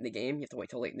 like, late in the game. You have to wait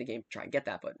till late in the game to try and get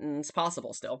that, but it's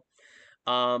possible still.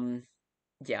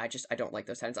 Yeah, I don't like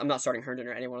those tight ends. I'm not starting Herndon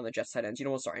or anyone on the Jets tight ends. You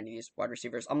don't want to start any of these wide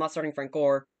receivers. I'm not starting Frank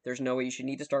Gore. There's no way you should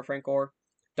need to start Frank Gore.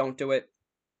 Don't do it.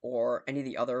 Or any of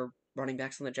the other running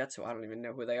backs on the Jets, who I don't even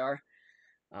know who they are.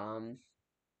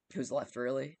 Who's left,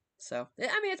 really. So,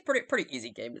 I mean, it's pretty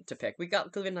easy game to pick. We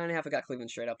got Cleveland 9.5. We got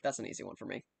Cleveland straight up. That's an easy one for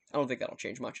me. I don't think that'll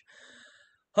change much.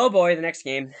 Oh boy, the next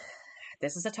game.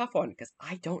 This is a tough one because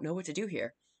I don't know what to do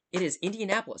here. It is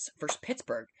Indianapolis versus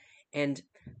Pittsburgh. And,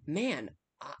 man,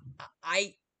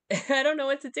 I don't know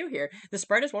what to do here. The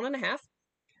spread is 1.5.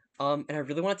 And I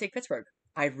really want to take Pittsburgh.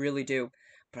 I really do.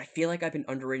 But I feel like I've been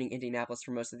underrating Indianapolis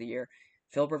for most of the year.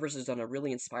 Philip Rivers has done a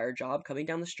really inspired job coming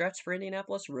down the stretch for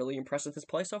Indianapolis. Really impressed with his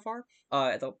play so far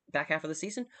at the back half of the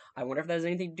season. I wonder if that has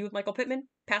anything to do with Michael Pittman.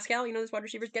 Pascal, you know, this wide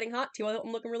receiver's getting hot. T.Y.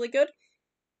 Hilton looking really good.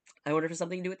 I wonder if it's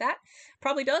something to do with that.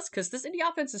 Probably does, because this Indy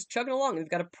offense is chugging along. They've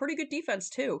got a pretty good defense,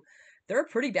 too. They're a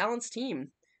pretty balanced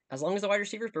team, as long as the wide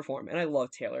receivers perform. And I love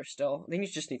Taylor still. They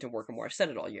just need to work more. I've said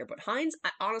it all year. But Hines,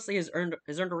 honestly, has earned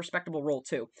a respectable role,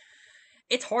 too.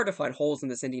 It's hard to find holes in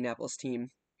this Indianapolis team.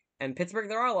 And Pittsburgh,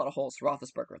 there are a lot of holes.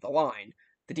 Roethlisberger, the line.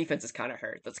 The defense is kind of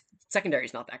hurt. The secondary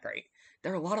is not that great.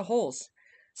 There are a lot of holes.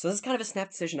 So this is kind of a snap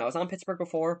decision. I was on Pittsburgh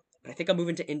before, but I think I'm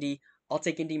moving to Indy. I'll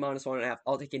take Indy -1.5.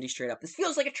 I'll take Indy straight up. This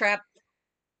feels like a trap.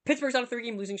 Pittsburgh's on a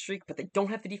 3-game losing streak, but they don't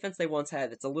have the defense they once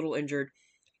had. It's a little injured,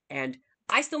 and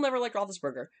I still never liked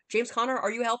Roethlisberger. James Conner,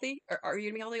 are you healthy? Are you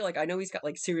gonna be healthy? Like, I know he's got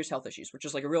like serious health issues, which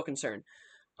is like a real concern,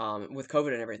 with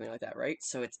COVID and everything like that, right?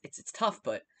 So it's tough,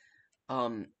 but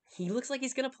he looks like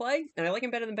he's gonna play, and I like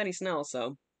him better than Benny Snell.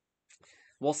 So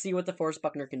we'll see what DeForest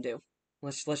Buckner can do.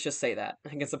 Let's just say that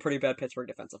against a pretty bad Pittsburgh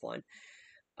defensive line.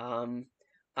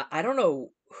 I don't know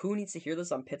who needs to hear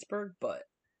this on Pittsburgh, but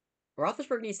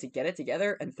Roethlisberger needs to get it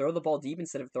together and throw the ball deep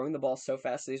instead of throwing the ball so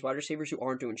fast to these wide receivers who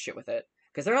aren't doing shit with it.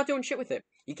 Because they're not doing shit with it.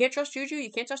 You can't trust Juju,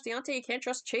 you can't trust Deontay, you can't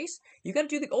trust Chase. You got to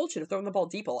do the old shit of throwing the ball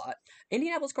deep a lot.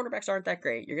 Indianapolis quarterbacks aren't that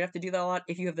great. You're going to have to do that a lot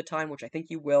if you have the time, which I think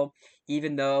you will,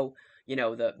 even though,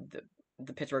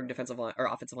 the Pittsburgh defensive line or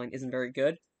offensive line isn't very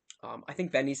good. I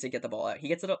think Ben needs to get the ball out. He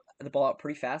gets the ball out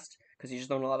pretty fast because he's just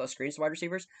throwing a lot of those screens to wide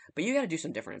receivers. But you got to do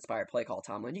some different inspired play call,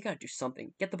 Tomlin. You got to do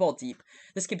something. Get the ball deep.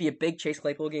 This could be a big Chase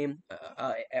Claypool game.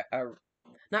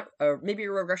 Maybe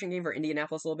a regression game for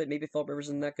Indianapolis a little bit. Maybe Philip Rivers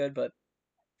isn't that good, but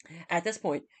at this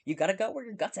point, you got to go where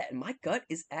your gut's at. And my gut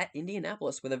is at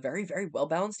Indianapolis with a very, very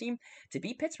well-balanced team to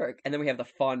beat Pittsburgh. And then we have the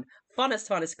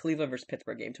funnest Cleveland versus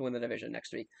Pittsburgh game to win the division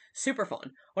next week. Super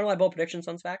fun. One of my bold predictions,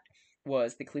 fun fact,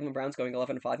 was the Cleveland Browns going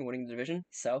 11-5 and winning the division.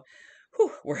 So,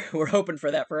 we're hoping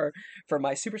for that for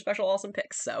my super special awesome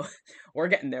picks. So, we're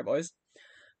getting there, boys.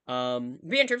 But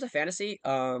in terms of fantasy,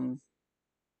 can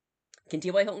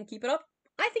T.Y. Hilton keep it up?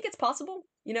 I think it's possible.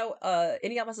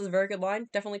 Indianapolis is a very good line,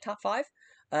 definitely top 5.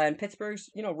 And Pittsburgh's,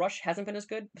 rush hasn't been as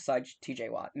good besides T.J.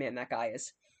 Watt. Man, that guy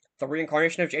is the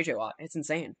reincarnation of J.J. Watt. It's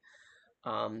insane.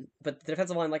 But the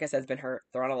defensive line, like I said, has been hurt.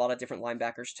 They're on a lot of different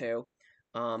linebackers, too.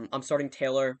 I'm starting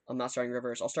Taylor. I'm not starting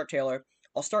Rivers. I'll start Taylor.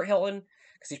 I'll start Hilton,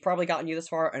 because he's probably gotten you this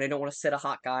far, and I don't want to sit a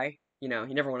hot guy. You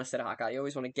never want to sit a hot guy. You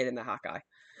always want to get in the hot guy.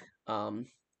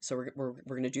 So we're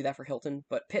going to do that for Hilton.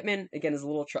 But Pittman, again, is a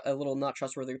little not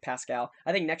trustworthy with Pascal.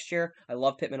 I think next year, I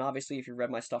love Pittman, obviously. If you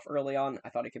read my stuff early on, I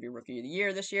thought he could be Rookie of the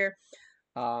Year this year.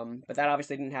 But that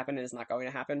obviously didn't happen and is not going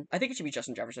to happen. I think it should be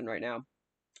Justin Jefferson right now.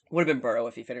 Would have been Burrow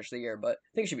if he finished the year, but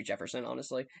I think it should be Jefferson,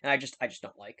 honestly. And I just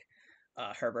don't like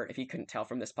Herbert, if you couldn't tell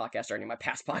from this podcast or any of my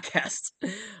past podcasts.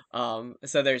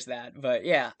 So there's that. But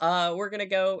yeah, we're going to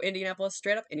go Indianapolis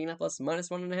straight up. Indianapolis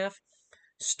 -1.5.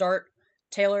 Start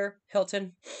Taylor,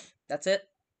 Hilton. That's it.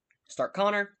 Start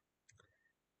Connor.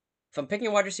 If I'm picking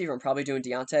a wide receiver, I'm probably doing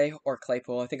Deontay or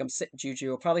Claypool. I think I'm sitting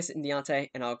Juju. I'll probably sit in Deontay,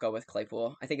 and I'll go with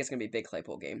Claypool. I think it's going to be a big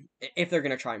Claypool game, if they're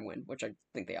going to try and win, which I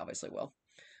think they obviously will.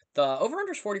 The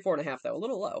over-under is 44.5, though. A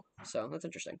little low, so that's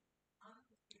interesting.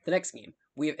 The next game,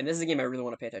 and this is a game I really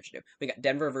want to pay attention to. We got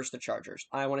Denver versus the Chargers.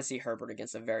 I want to see Herbert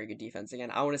against a very good defense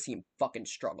again. I want to see him fucking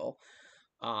struggle.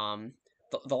 The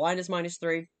line is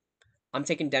 -3. I'm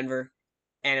taking Denver,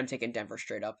 and I'm taking Denver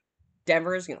straight up.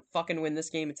 Denver is going to fucking win this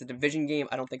game. It's a division game.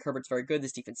 I don't think Herbert's very good.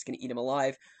 This defense is going to eat him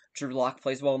alive. Drew Lock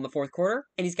plays well in the fourth quarter,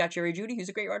 and he's got Jerry Jeudy, who's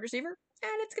a great wide receiver,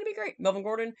 and it's going to be great. Melvin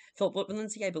Gordon, Philip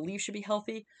Lindsay, I believe, should be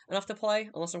healthy enough to play,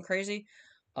 unless I'm crazy.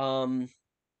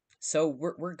 So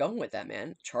we're going with that,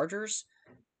 man. Chargers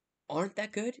aren't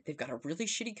that good. They've got a really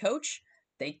shitty coach.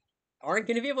 They aren't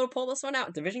going to be able to pull this one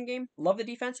out. Division game. Love the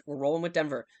defense. We're rolling with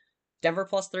Denver. Denver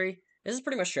 +3. This is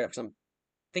pretty much straight up, because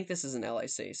I think this is an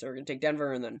LIC. So we're going to take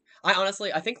Denver, and then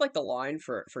I think like the line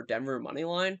for Denver money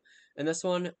line in this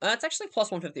one, it's actually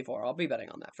 +154. I'll be betting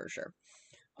on that for sure.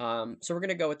 So we're going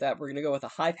to go with that. We're going to go with a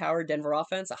high-powered Denver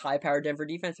offense, a high-powered Denver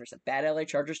defense versus a bad LA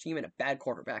Chargers team and a bad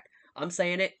quarterback. I'm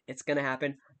saying it. It's going to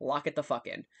happen. Lock it the fuck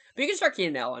in. But you can start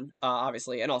Keenan Allen,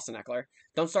 obviously, and Austin Eckler.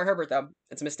 Don't start Herbert, though.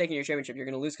 It's a mistake in your championship. You're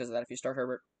going to lose because of that if you start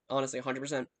Herbert. Honestly,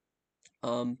 100%.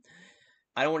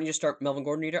 I don't want you to start Melvin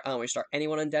Gordon either. I don't want you to start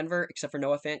anyone in Denver except for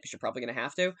Noah Fant, because you're probably going to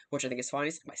have to, which I think is fine.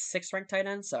 He's my 6th ranked tight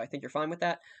end, so I think you're fine with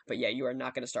that. But yeah, you are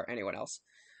not going to start anyone else.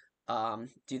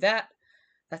 Do that.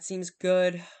 That seems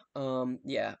good.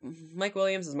 Yeah, Mike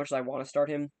Williams, as much as I want to start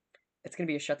him, it's going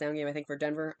to be a shutdown game, I think, for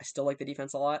Denver. I still like the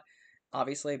defense a lot.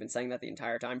 Obviously, I've been saying that the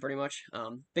entire time, pretty much.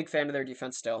 Big fan of their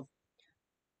defense still.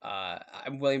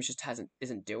 Williams just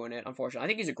isn't doing it, unfortunately. I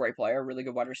think he's a great player, really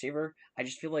good wide receiver. I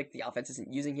just feel like the offense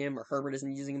isn't using him, or Herbert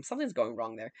isn't using him. Something's going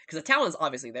wrong there, because the talent's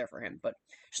obviously there for him, but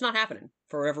it's not happening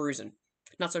for whatever reason.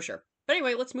 Not so sure. But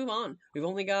anyway, let's move on.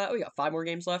 We got 5 more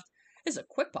games left. This is a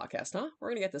quick podcast, huh? We're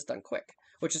gonna get this done quick,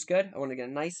 which is good. I want to get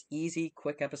a nice, easy,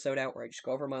 quick episode out where I just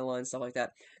go over my lines, stuff like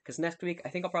that. Because next week, I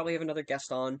think I'll probably have another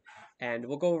guest on, and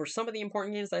we'll go over some of the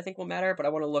important games that I think will matter. But I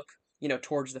want to look,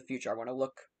 towards the future. I want to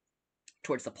look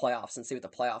towards the playoffs and see what the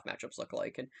playoff matchups look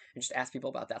like, and just ask people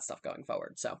about that stuff going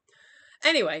forward. So,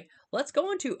 Anyway, let's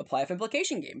go on to a playoff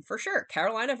implication game for sure.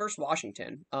 Carolina versus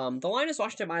Washington. The line is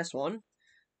Washington -1.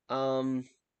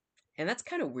 And that's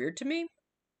kind of weird to me.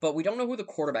 But we don't know who the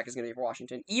quarterback is going to be for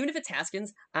Washington. Even if it's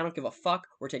Haskins, I don't give a fuck.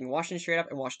 We're taking Washington straight up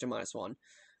and Washington -1.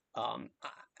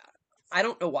 I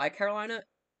don't know why Carolina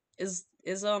is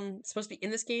supposed to be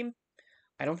in this game.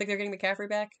 I don't think they're getting McCaffrey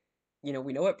back. We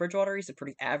know at Bridgewater he's a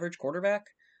pretty average quarterback.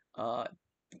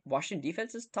 Washington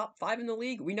defense is top 5 in the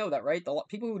league. We know that, right? The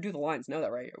people who do the lines know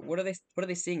that, right? What are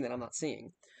they seeing that I'm not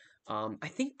seeing? I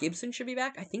think Gibson should be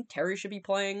back. I think Terry should be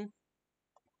playing.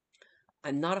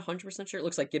 I'm not 100% sure. It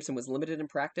looks like Gibson was limited in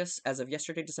practice as of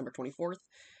yesterday, December 24th,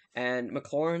 and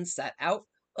McLaurin sat out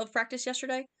of practice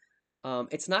yesterday.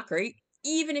 It's not great.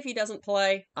 Even if he doesn't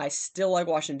play, I still like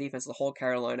Washington defense to hold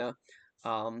Carolina.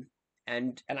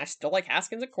 And I still like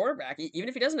Haskins at quarterback, even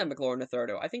if he doesn't have McLaurin to throw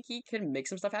to. I think he can make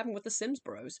some stuff happen with the Sims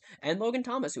Bros and Logan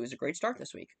Thomas, who was a great start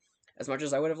this week. As much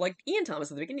as I would have liked Ian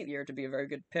Thomas at the beginning of the year to be a very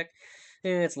good pick,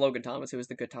 it's Logan Thomas who is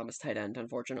the good Thomas tight end,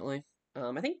 unfortunately.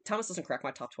 I think Thomas doesn't crack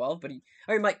my top 12, but he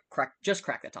might crack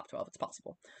that top 12. It's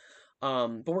possible.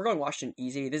 But we're going Washington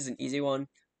easy. This is an easy one.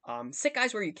 Sit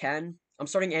guys where you can. I'm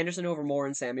starting Anderson over Moore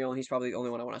and Samuel, and he's probably the only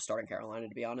one I want to start in Carolina,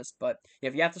 to be honest. But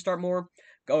if you have to start Moore,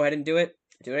 go ahead and do it.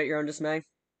 Do it at your own dismay.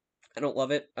 I don't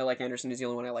love it. I like Anderson. He's the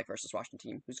only one I like versus Washington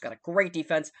team, who's got a great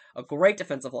defense, a great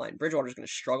defensive line. Bridgewater's going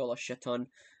to struggle a shit ton.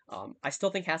 I still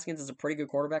think Haskins is a pretty good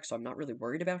quarterback, so I'm not really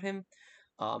worried about him.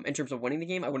 In terms of winning the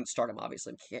game, I wouldn't start him,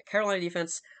 obviously. Carolina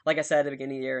defense, like I said at the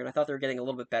beginning of the year, and I thought they were getting a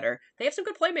little bit better. They have some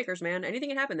good playmakers, man. Anything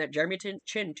can happen. That Jeremy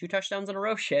Chin, 2 touchdowns in a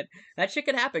row shit, that shit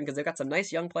could happen because they've got some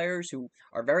nice young players who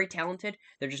are very talented.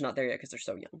 They're just not there yet because they're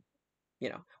so young.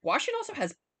 Washington also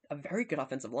has a very good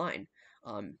offensive line.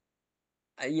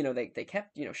 They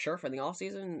kept, Scherf in the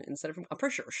offseason instead of, I'm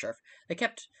pretty sure it was Scherf. They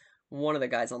kept one of the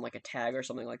guys on like a tag or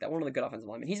something like that. One of the good offensive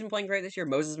linemen. He's been playing great this year.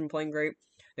 Moses has been playing great.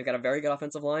 They've got a very good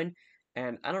offensive line.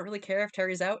 And I don't really care if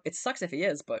Terry's out. It sucks if he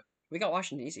is, but we got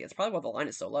Washington easy. That's probably why the line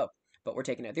is so low. But we're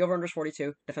taking it. The over-under is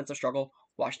 42. Defensive struggle.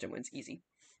 Washington wins easy.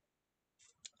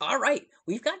 All right.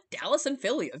 We've got Dallas and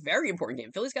Philly. A very important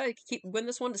game. Philly's got to win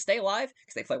this one to stay alive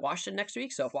because they play Washington next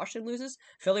week. So if Washington loses,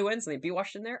 Philly wins, and they beat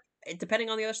Washington there. Depending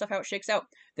on the other stuff, how it shakes out,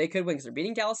 they could win because they're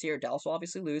beating Dallas here. Dallas will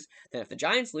obviously lose. Then if the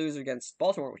Giants lose against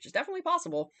Baltimore, which is definitely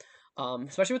possible,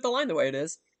 especially with the line the way it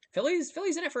is, Philly's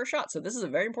in it for a shot. So this is a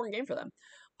very important game for them.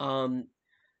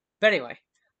 But anyway,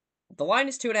 the line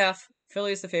is 2.5.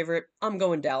 Philly is the favorite. I'm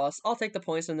going Dallas. I'll take the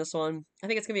points in this one. I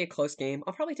think it's going to be a close game.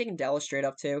 I'm probably taking Dallas straight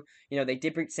up too. They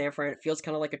did beat San Fran. It feels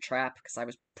kind of like a trap because I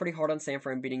was pretty hard on San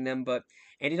Fran beating them, but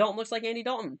Andy Dalton looks like Andy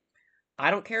Dalton. I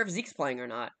don't care if Zeke's playing or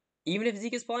not. Even if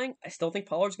Zeke is playing, I still think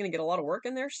Pollard's going to get a lot of work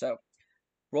in there, so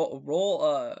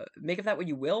make of that what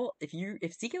you will.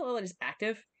 If Zeke Elliott is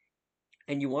active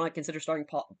and you want to consider starting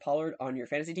Pollard on your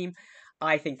fantasy team,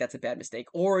 I think that's a bad mistake.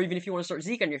 Or even if you want to start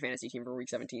Zeke on your fantasy team for Week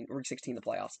 16, the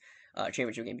playoffs,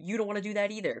 championship game, you don't want to do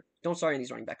that either. Don't start any of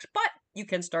these running backs. But you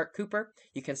can start Cooper.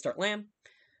 You can start Lamb.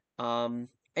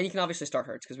 And you can obviously start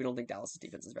Hurts because we don't think Dallas'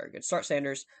 defense is very good. Start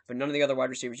Sanders, but none of the other wide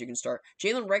receivers you can start.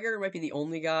 Jalen Reagor might be the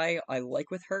only guy I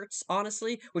like with Hurts,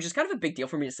 honestly, which is kind of a big deal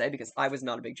for me to say because I was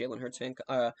not a big Jalen Hurts fan.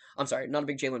 Not a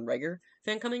big Jalen Reagor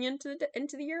fan coming into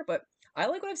the year, but I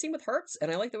like what I've seen with Hurts, and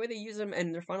I like the way they use him,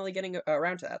 and they're finally getting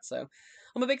around to that. So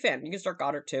I'm a big fan. You can start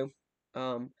Goddard too.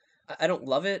 I don't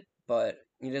love it, but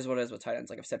it is what it is with tight ends.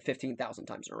 Like I've said 15,000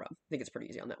 times in a row. I think it's pretty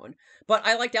easy on that one. But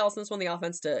I like Dallas in this one, the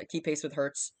offense, to keep pace with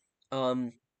Hurts.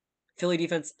 Philly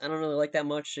defense, I don't really like that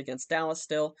much against Dallas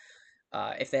still.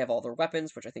 If they have all their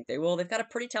weapons, which I think they will, they've got a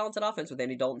pretty talented offense with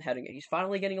Andy Dalton heading it. He's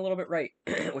finally getting a little bit right,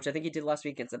 which I think he did last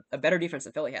week against a better defense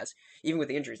than Philly has. Even with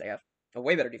the injuries they have, a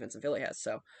way better defense than Philly has.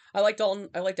 So I like Dalton.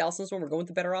 I like Dallas in this one. We're going with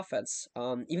the better offense.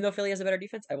 Even though Philly has a better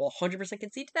defense, I will 100%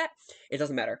 concede to that. It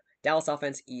doesn't matter. Dallas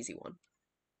offense, easy one.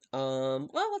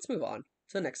 Well, let's move on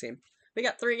to the next game. We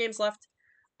got 3 games left.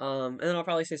 And then I'll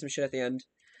probably say some shit at the end.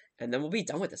 And then we'll be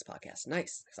done with this podcast.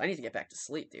 Nice. Because I need to get back to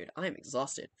sleep, dude. I am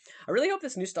exhausted. I really hope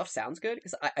this new stuff sounds good.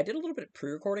 Because I did a little bit of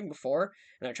pre-recording before.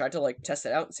 And I tried to, test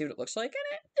it out and see what it looks like.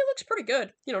 And it looks pretty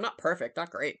good. Not perfect.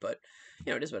 Not great. But,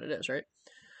 it is what it is, right?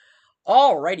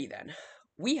 Alrighty, then.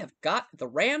 We have got the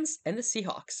Rams and the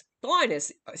Seahawks. The line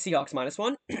is Seahawks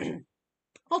 -1.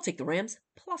 I'll take the Rams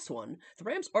 +1. The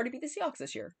Rams already beat the Seahawks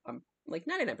this year. I'm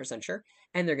 99% sure.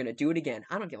 And they're going to do it again.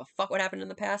 I don't give a fuck what happened in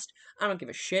the past. I don't give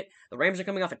a shit. The Rams are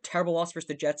coming off a terrible loss versus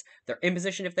the Jets. They're in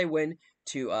position if they win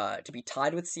to be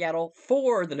tied with Seattle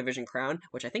for the division crown,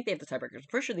 which I think they have the tiebreakers. I'm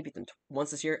pretty sure they beat them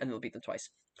once this year, and they'll beat them twice.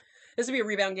 This will be a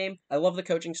rebound game. I love the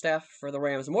coaching staff for the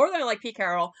Rams more than I like Pete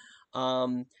Carroll.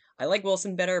 I like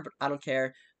Wilson better, but I don't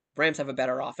care. Rams have a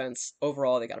better offense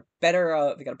overall. They got a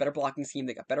better blocking scheme.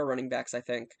 They got better running backs. I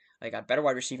think they got better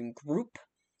wide receiving group.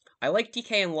 I like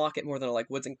DK and Lockett more than I like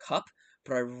Woods and Cup,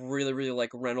 but I really really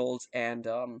like Reynolds and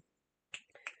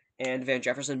Van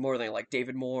Jefferson more than I like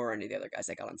David Moore or any of the other guys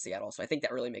they got on Seattle. So I think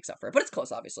that really makes up for it. But it's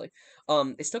close, obviously.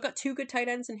 They still got two good tight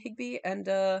ends in Higbee and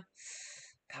God,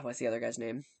 what's the other guy's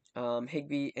name?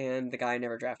 Higbee and the guy I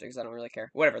never drafted because I don't really care.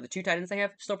 Whatever, the two tight ends they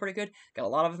have, still pretty good. Got a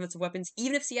lot of offensive weapons.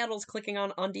 Even if Seattle's clicking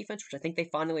on defense, which I think they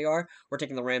finally are, we're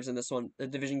taking the Rams in this one. The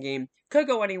division game could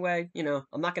go anyway. You know,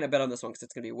 I'm not going to bet on this one because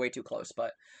it's going to be way too close,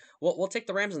 but we'll take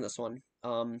the Rams in this one.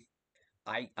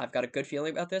 I've got a good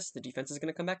feeling about this. The defense is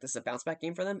going to come back. This is a bounce back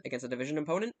game for them against a division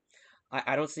opponent.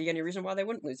 I don't see any reason why they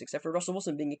wouldn't lose, except for Russell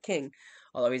Wilson being a king.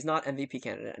 Although he's not MVP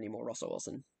candidate anymore, Russell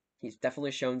Wilson. He's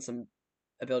definitely shown some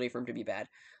ability for him to be bad.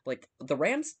 Like, the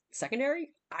Rams secondary,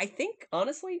 I think,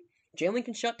 honestly, Jalen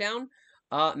can shut down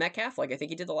Metcalf like I think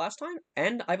he did the last time.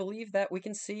 And I believe that we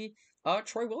can see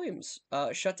Troy Williams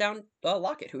shut down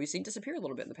Lockett, who we've seen disappear a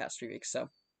little bit in the past 3 weeks. So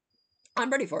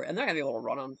I'm ready for it. And they're going to be able to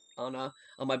run on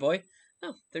my boy.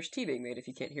 Oh, there's tea being made if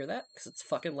you can't hear that, because it's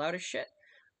fucking loud as shit.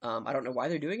 I don't know why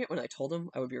they're doing it when I told them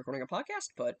I would be recording a podcast,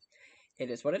 but it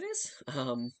is what it is.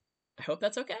 I hope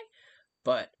that's okay.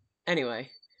 But anyway,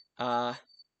 I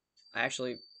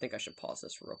actually think I should pause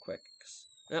this real quick.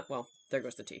 Well, there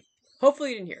goes the tea.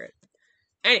 Hopefully you didn't hear it.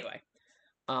 Anyway,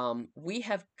 we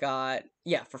have got,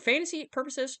 for fantasy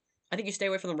purposes, I think you stay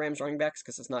away from the Rams running backs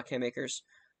because it's not Cam Akers.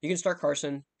 You can start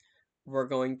Carson. We're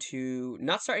going to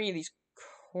not start any of these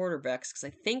quarterbacks because I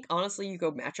think honestly you go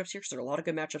matchups here because there are a lot of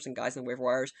good matchups and guys in the waiver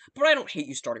wires, but I don't hate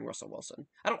you starting Russell Wilson.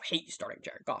 I don't hate you starting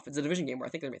Jared Goff. It's a division game where I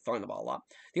think they're going to be throwing the ball a lot.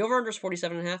 The over-under is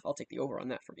 47.5. I'll take the over on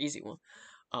that for an easy one.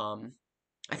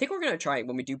 I think we're going to try,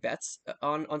 when we do bets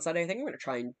on Sunday, I think I'm going to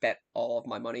try and bet all of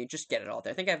my money, just get it all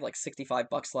there. I think I have like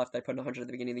 $65 left. I put in 100 at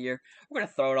the beginning of the year. We're going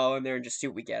to throw it all in there and just see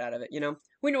what we get out of it, you know?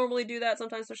 We normally do that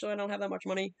sometimes, especially when I don't have that much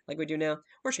money like we do now.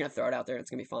 We're just going to throw it out there and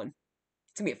it's going to be fun.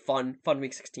 It's going to be a fun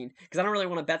week 16. Because I don't really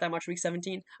want to bet that much week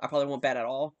 17. I probably won't bet at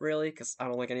all, really, because I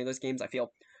don't like any of those games. I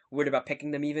feel weird about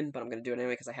picking them even, but I'm going to do it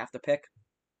anyway because I have to pick.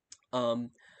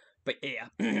 But yeah,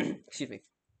 excuse me.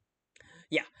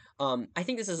 Yeah, I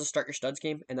think this is a start your studs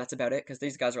game, and that's about it, because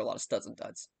these guys are a lot of studs and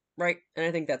duds, right? And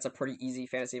I think that's a pretty easy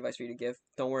fantasy advice for you to give.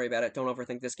 Don't worry about it. Don't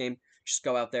overthink this game. Just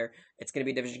go out there. It's going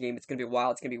to be a division game. It's going to be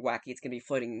wild. It's going to be wacky. It's going to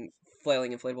be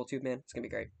flailing inflatable tube, man. It's going to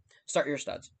be great. Start your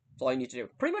studs. That's all you need to do.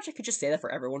 Pretty much I could just say that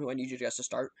for everyone who I need you guys to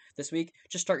start this week.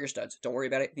 Just start your studs. Don't worry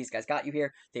about it. These guys got you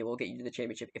here. They will get you to the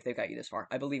championship if they've got you this far.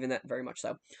 I believe in that very much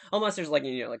so. Unless there's like,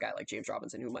 a guy like James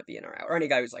Robinson who might be in or out, or any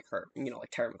guy who's like hurt,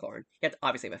 like Terry McLaurin. You have to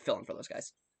obviously have a fill-in for those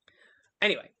guys.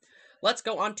 Anyway, let's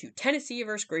go on to Tennessee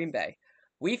versus Green Bay.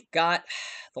 We've got,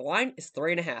 the line is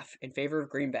 3.5 in favor of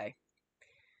Green Bay.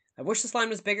 I wish this line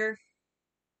was bigger.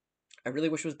 I really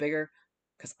wish it was bigger,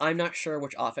 because I'm not sure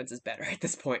which offense is better at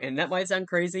this point, and that might sound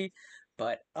crazy,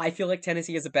 but I feel like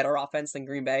Tennessee is a better offense than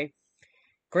Green Bay.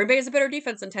 Green Bay is a better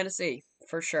defense than Tennessee,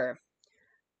 for sure.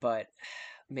 But,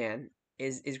 man,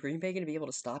 is Green Bay going to be able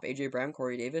to stop A.J. Brown,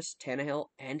 Corey Davis, Tannehill,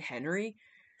 and Henry?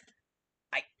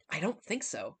 I don't think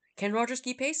so. Can Rodgers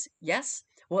keep pace? Yes.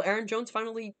 Will Aaron Jones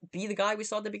finally be the guy we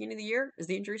saw at the beginning of the year? Is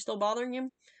the injury still bothering him?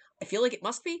 I feel like it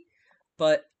must be,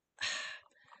 but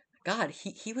God,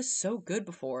 he was so good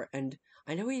before, and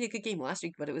I know he had a good game last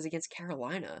week, but it was against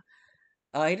Carolina.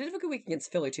 He did have a good week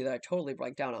against Philly, too, that I totally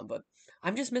blanked down on, but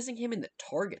I'm just missing him in the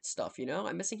target stuff,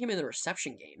 I'm missing him in the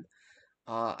reception game.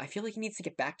 I feel like he needs to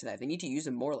get back to that. They need to use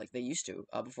him more like they used to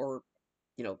before,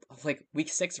 like week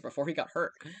 6 or before he got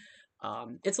hurt.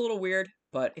 It's a little weird,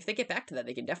 but if they get back to that,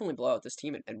 they can definitely blow out this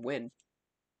team and win.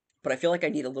 But I feel like I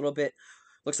need a little bit,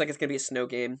 looks like it's going to be a snow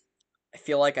game. I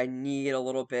feel like I need a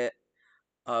little bit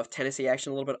of Tennessee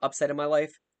action, a little bit of upset in my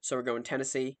life. So we're going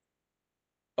Tennessee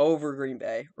over Green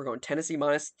Bay. We're going Tennessee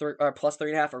plus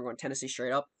 3.5, or we're going Tennessee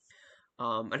straight up.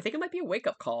 And I think it might be a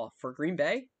wake-up call for Green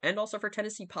Bay and also for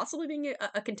Tennessee possibly being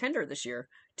a contender this year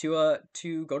to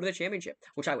go to the championship,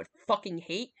 which I would fucking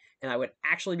hate and I would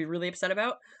actually be really upset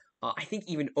about. I think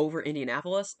even over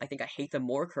Indianapolis. I think I hate them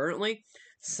more currently.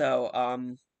 So,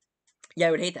 yeah,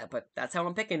 I would hate that, but that's how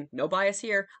I'm picking. No bias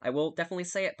here. I will definitely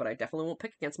say it, but I definitely won't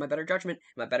pick against my better judgment.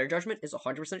 My better judgment is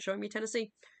 100% showing me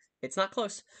Tennessee. It's not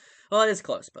close. Well, it is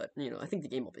close, but, I think the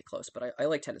game will be close, but I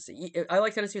like Tennessee. I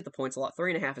like Tennessee with the points a lot.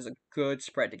 3.5 is a good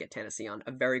spread to get Tennessee on.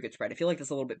 A very good spread. I feel like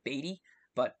it's a little bit baity,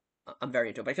 but I'm very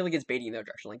into it. But I feel like it's baiting in their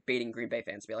direction, like baiting Green Bay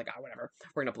fans to be like, whatever.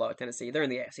 We're going to blow out Tennessee. They're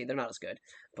in the AFC. They're not as good,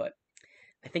 but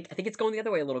I think it's going the other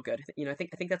way a little good. I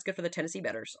think that's good for the Tennessee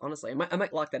bettors. Honestly, I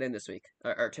might lock that in this week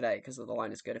or today because the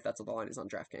line is good. If that's what the line is on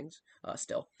DraftKings,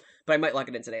 still, but I might lock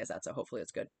it in today as that. So hopefully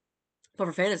it's good. But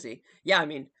for fantasy, yeah,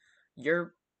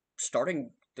 you're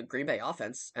starting the Green Bay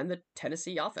offense and the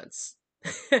Tennessee offense.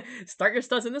 Start your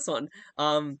studs in this one.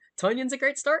 Tonyan's a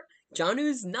great start.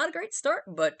 Jonnu's not a great start,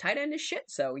 but tight end is shit.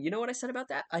 So you know what I said about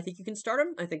that. I think you can start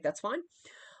him. I think that's fine.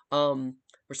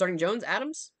 We're starting Jones,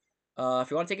 Adams.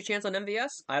 If you want to take a chance on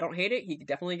MVS, I don't hate it. He could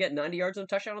definitely get 90 yards and a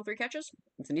touchdown on 3 catches.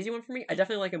 It's an easy one for me. I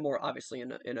definitely like him more, obviously,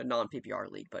 in a non-PPR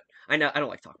league, but I don't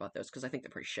like to talk about those because I think they're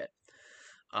pretty shit.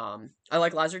 I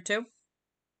like Lazard too.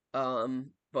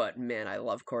 But man, I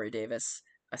love Corey Davis,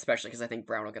 especially because I think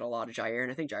Brown will get a lot of Jair,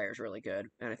 and I think Jair's really good,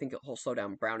 and I think he'll slow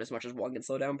down Brown as much as one can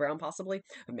slow down Brown, possibly.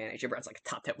 But man, AJ Brown's like a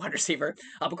top 10 wide receiver.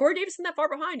 But Corey Davis isn't that far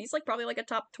behind. He's like probably like a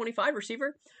top 25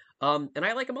 receiver. And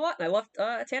I like him a lot, and I love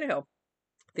Tannehill.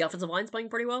 The offensive line's playing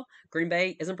pretty well. Green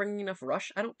Bay isn't bringing enough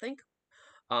rush, I don't think.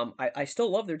 I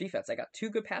still love their defense. I got 2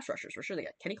 good pass rushers, for sure. They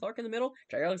got Kenny Clark in the middle,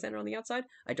 Jair Alexander on the outside.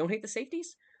 I don't hate the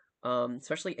safeties,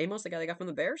 especially Amos, the guy they got from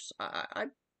the Bears.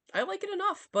 I like it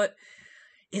enough, but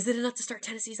is it enough to start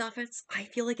Tennessee's offense? I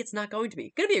feel like it's not going to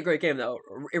be. Going to be a great game, though,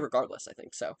 irregardless, I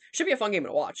think. So, should be a fun game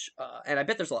to watch. And I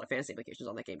bet there's a lot of fantasy implications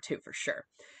on that game, too, for sure.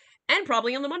 And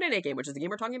probably on the Monday night game, which is the game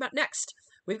we're talking about next.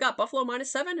 We've got Buffalo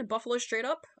 -7 and Buffalo straight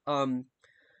up.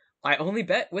 I only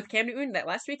bet with Cam Newton that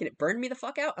last week, and it burned me the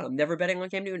fuck out. I'm never betting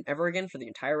on Cam Newton ever again for the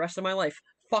entire rest of my life.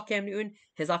 Fuck Cam Newton.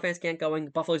 His offense can't going.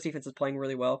 Buffalo's defense is playing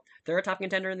really well. They're a top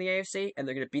contender in the AFC, and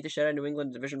they're going to beat the shit out of New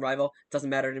England, division rival. Doesn't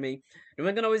matter to me. New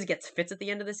England always gets fits at the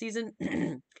end of the season,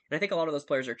 and I think a lot of those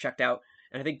players are checked out,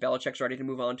 and I think Belichick's ready to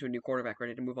move on to a new quarterback,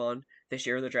 ready to move on this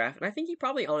year in the draft, and I think he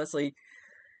probably, honestly...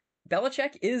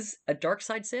 Belichick is a dark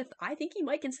side Sith. I think he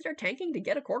might consider tanking to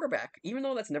get a quarterback. Even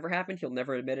though that's never happened, he'll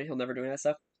never admit it, he'll never do any of that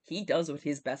stuff. He does what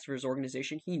is best for his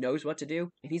organization. He knows what to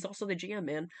do, and he's also the GM,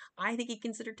 man. I think he'd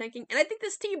consider tanking, and I think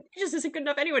this team just isn't good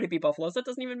enough anyway to beat Buffalo, so it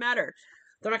doesn't even matter.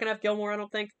 They're not going to have Gilmore, I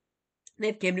don't think. They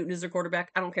have Cam Newton as their quarterback.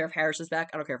 I don't care if Harris is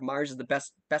back. I don't care if Myers is the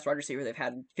best wide receiver they've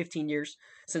had in 15 years,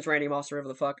 since Randy Moss or whatever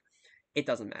the fuck. It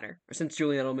doesn't matter. Or since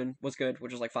Julian Edelman was good,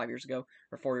 which was like 5 years ago,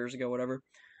 or 4 years ago, whatever.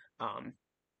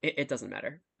 It doesn't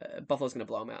matter. Buffalo's going to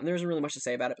blow them out. And there isn't really much to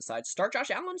say about it besides start Josh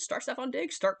Allen, start Stephon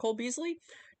Diggs, start Cole Beasley.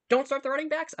 Don't start the running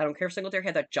backs. I don't care if Singletary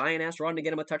had that giant-ass run to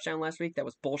get him a touchdown last week. That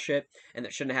was bullshit, and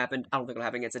that shouldn't have happened. I don't think it'll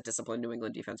happen against a disciplined New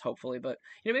England defense, hopefully. But,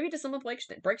 maybe discipline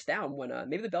breaks down when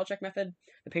maybe the Belichick method,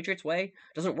 the Patriots way,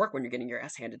 doesn't work when you're getting your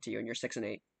ass handed to you and you're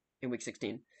 6-8 in Week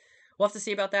 16. We'll have to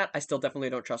see about that. I still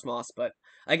definitely don't trust Moss, but,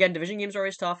 again, division games are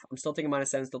always tough. I'm still taking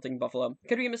 -7, still taking Buffalo.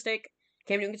 Could be a mistake.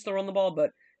 Cam Newton can still run the ball,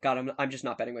 but God, I'm just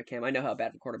not betting with Cam. I know how bad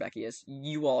of a quarterback he is.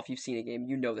 You all, if you've seen a game,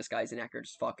 you know this guy's inaccurate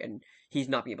as fuck, and he's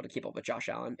not being able to keep up with Josh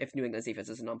Allen if New England's defense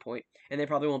isn't on point, and they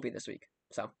probably won't be this week.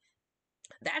 So,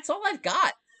 that's all I've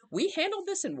got. We handled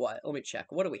this in what? Let me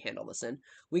check. What do we handle this in?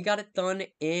 We got it done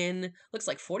in, looks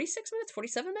like 46 minutes,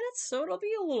 47 minutes, so it'll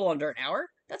be a little under an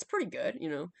hour. That's pretty good,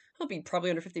 It'll be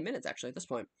probably under 50 minutes, actually, at this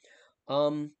point.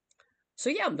 So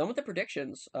yeah, I'm done with the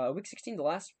predictions. Week 16, the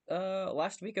last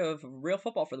week of real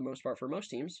football for the most part for most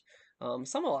teams.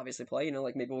 Some will obviously play,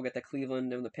 like maybe we'll get the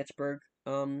Cleveland and the Pittsburgh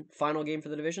final game for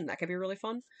the division. That could be really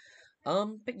fun.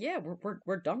 But yeah,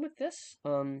 we're done with this.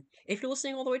 If you're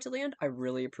listening all the way to the end, I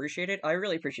really appreciate it. I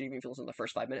really appreciate even if you listen to the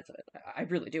first 5 minutes of it. I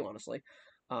really do, honestly.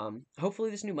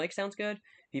 Hopefully this new mic sounds good. If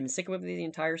you've been sticking with me the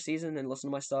entire season and listening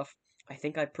to my stuff, I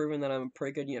think I've proven that I'm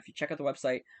pretty good. If you check out the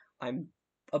website, I'm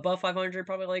above 500,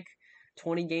 probably like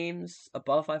 20 games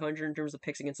above 500 in terms of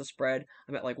picks against the spread.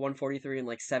 I'm at like 143 and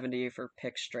like 70 for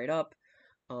picks straight up.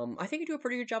 I think I do a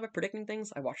pretty good job at predicting things.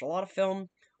 I watch a lot of film,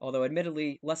 although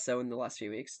admittedly less so in the last few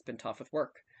weeks. It's been tough with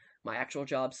work, my actual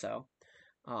job, so.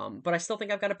 But I still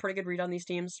think I've got a pretty good read on these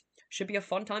teams. Should be a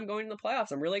fun time going into the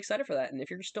playoffs. I'm really excited for that. And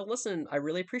if you're still listening, I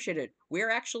really appreciate it.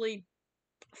 We're actually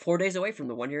 4 days away from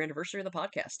the 1-year anniversary of the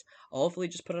podcast. I'll hopefully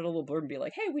just put out a little blurb and be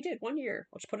like, hey, we did 1 year.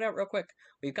 I'll just put it out real quick.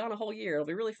 We've gone a whole year. It'll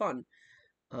be really fun.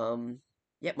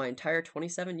 My entire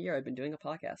 27 year I've been doing a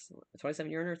podcast. 27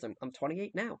 year owners, I'm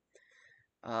 28 now.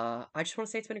 I just want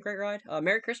to say it's been a great ride.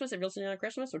 Merry Christmas if you're listening on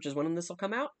Christmas, which is when this will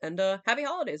come out, and happy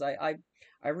holidays. I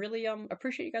really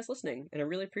appreciate you guys listening, and I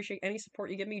really appreciate any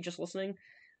support you give me just listening.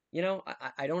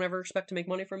 I don't ever expect to make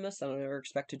money from this. I don't ever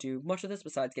expect to do much of this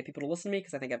besides get people to listen to me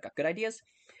because I think I've got good ideas.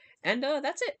 And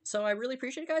that's it. So I really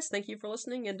appreciate it, guys. Thank you for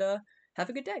listening, and have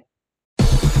a good day.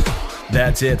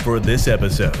 That's it for this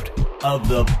episode of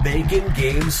the Bacon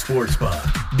Games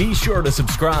Sportsbook. Be sure to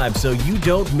subscribe so you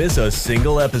don't miss a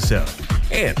single episode.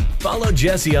 And follow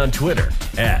Jesse on Twitter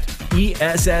at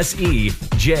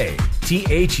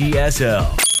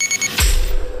ESSEJTHESL.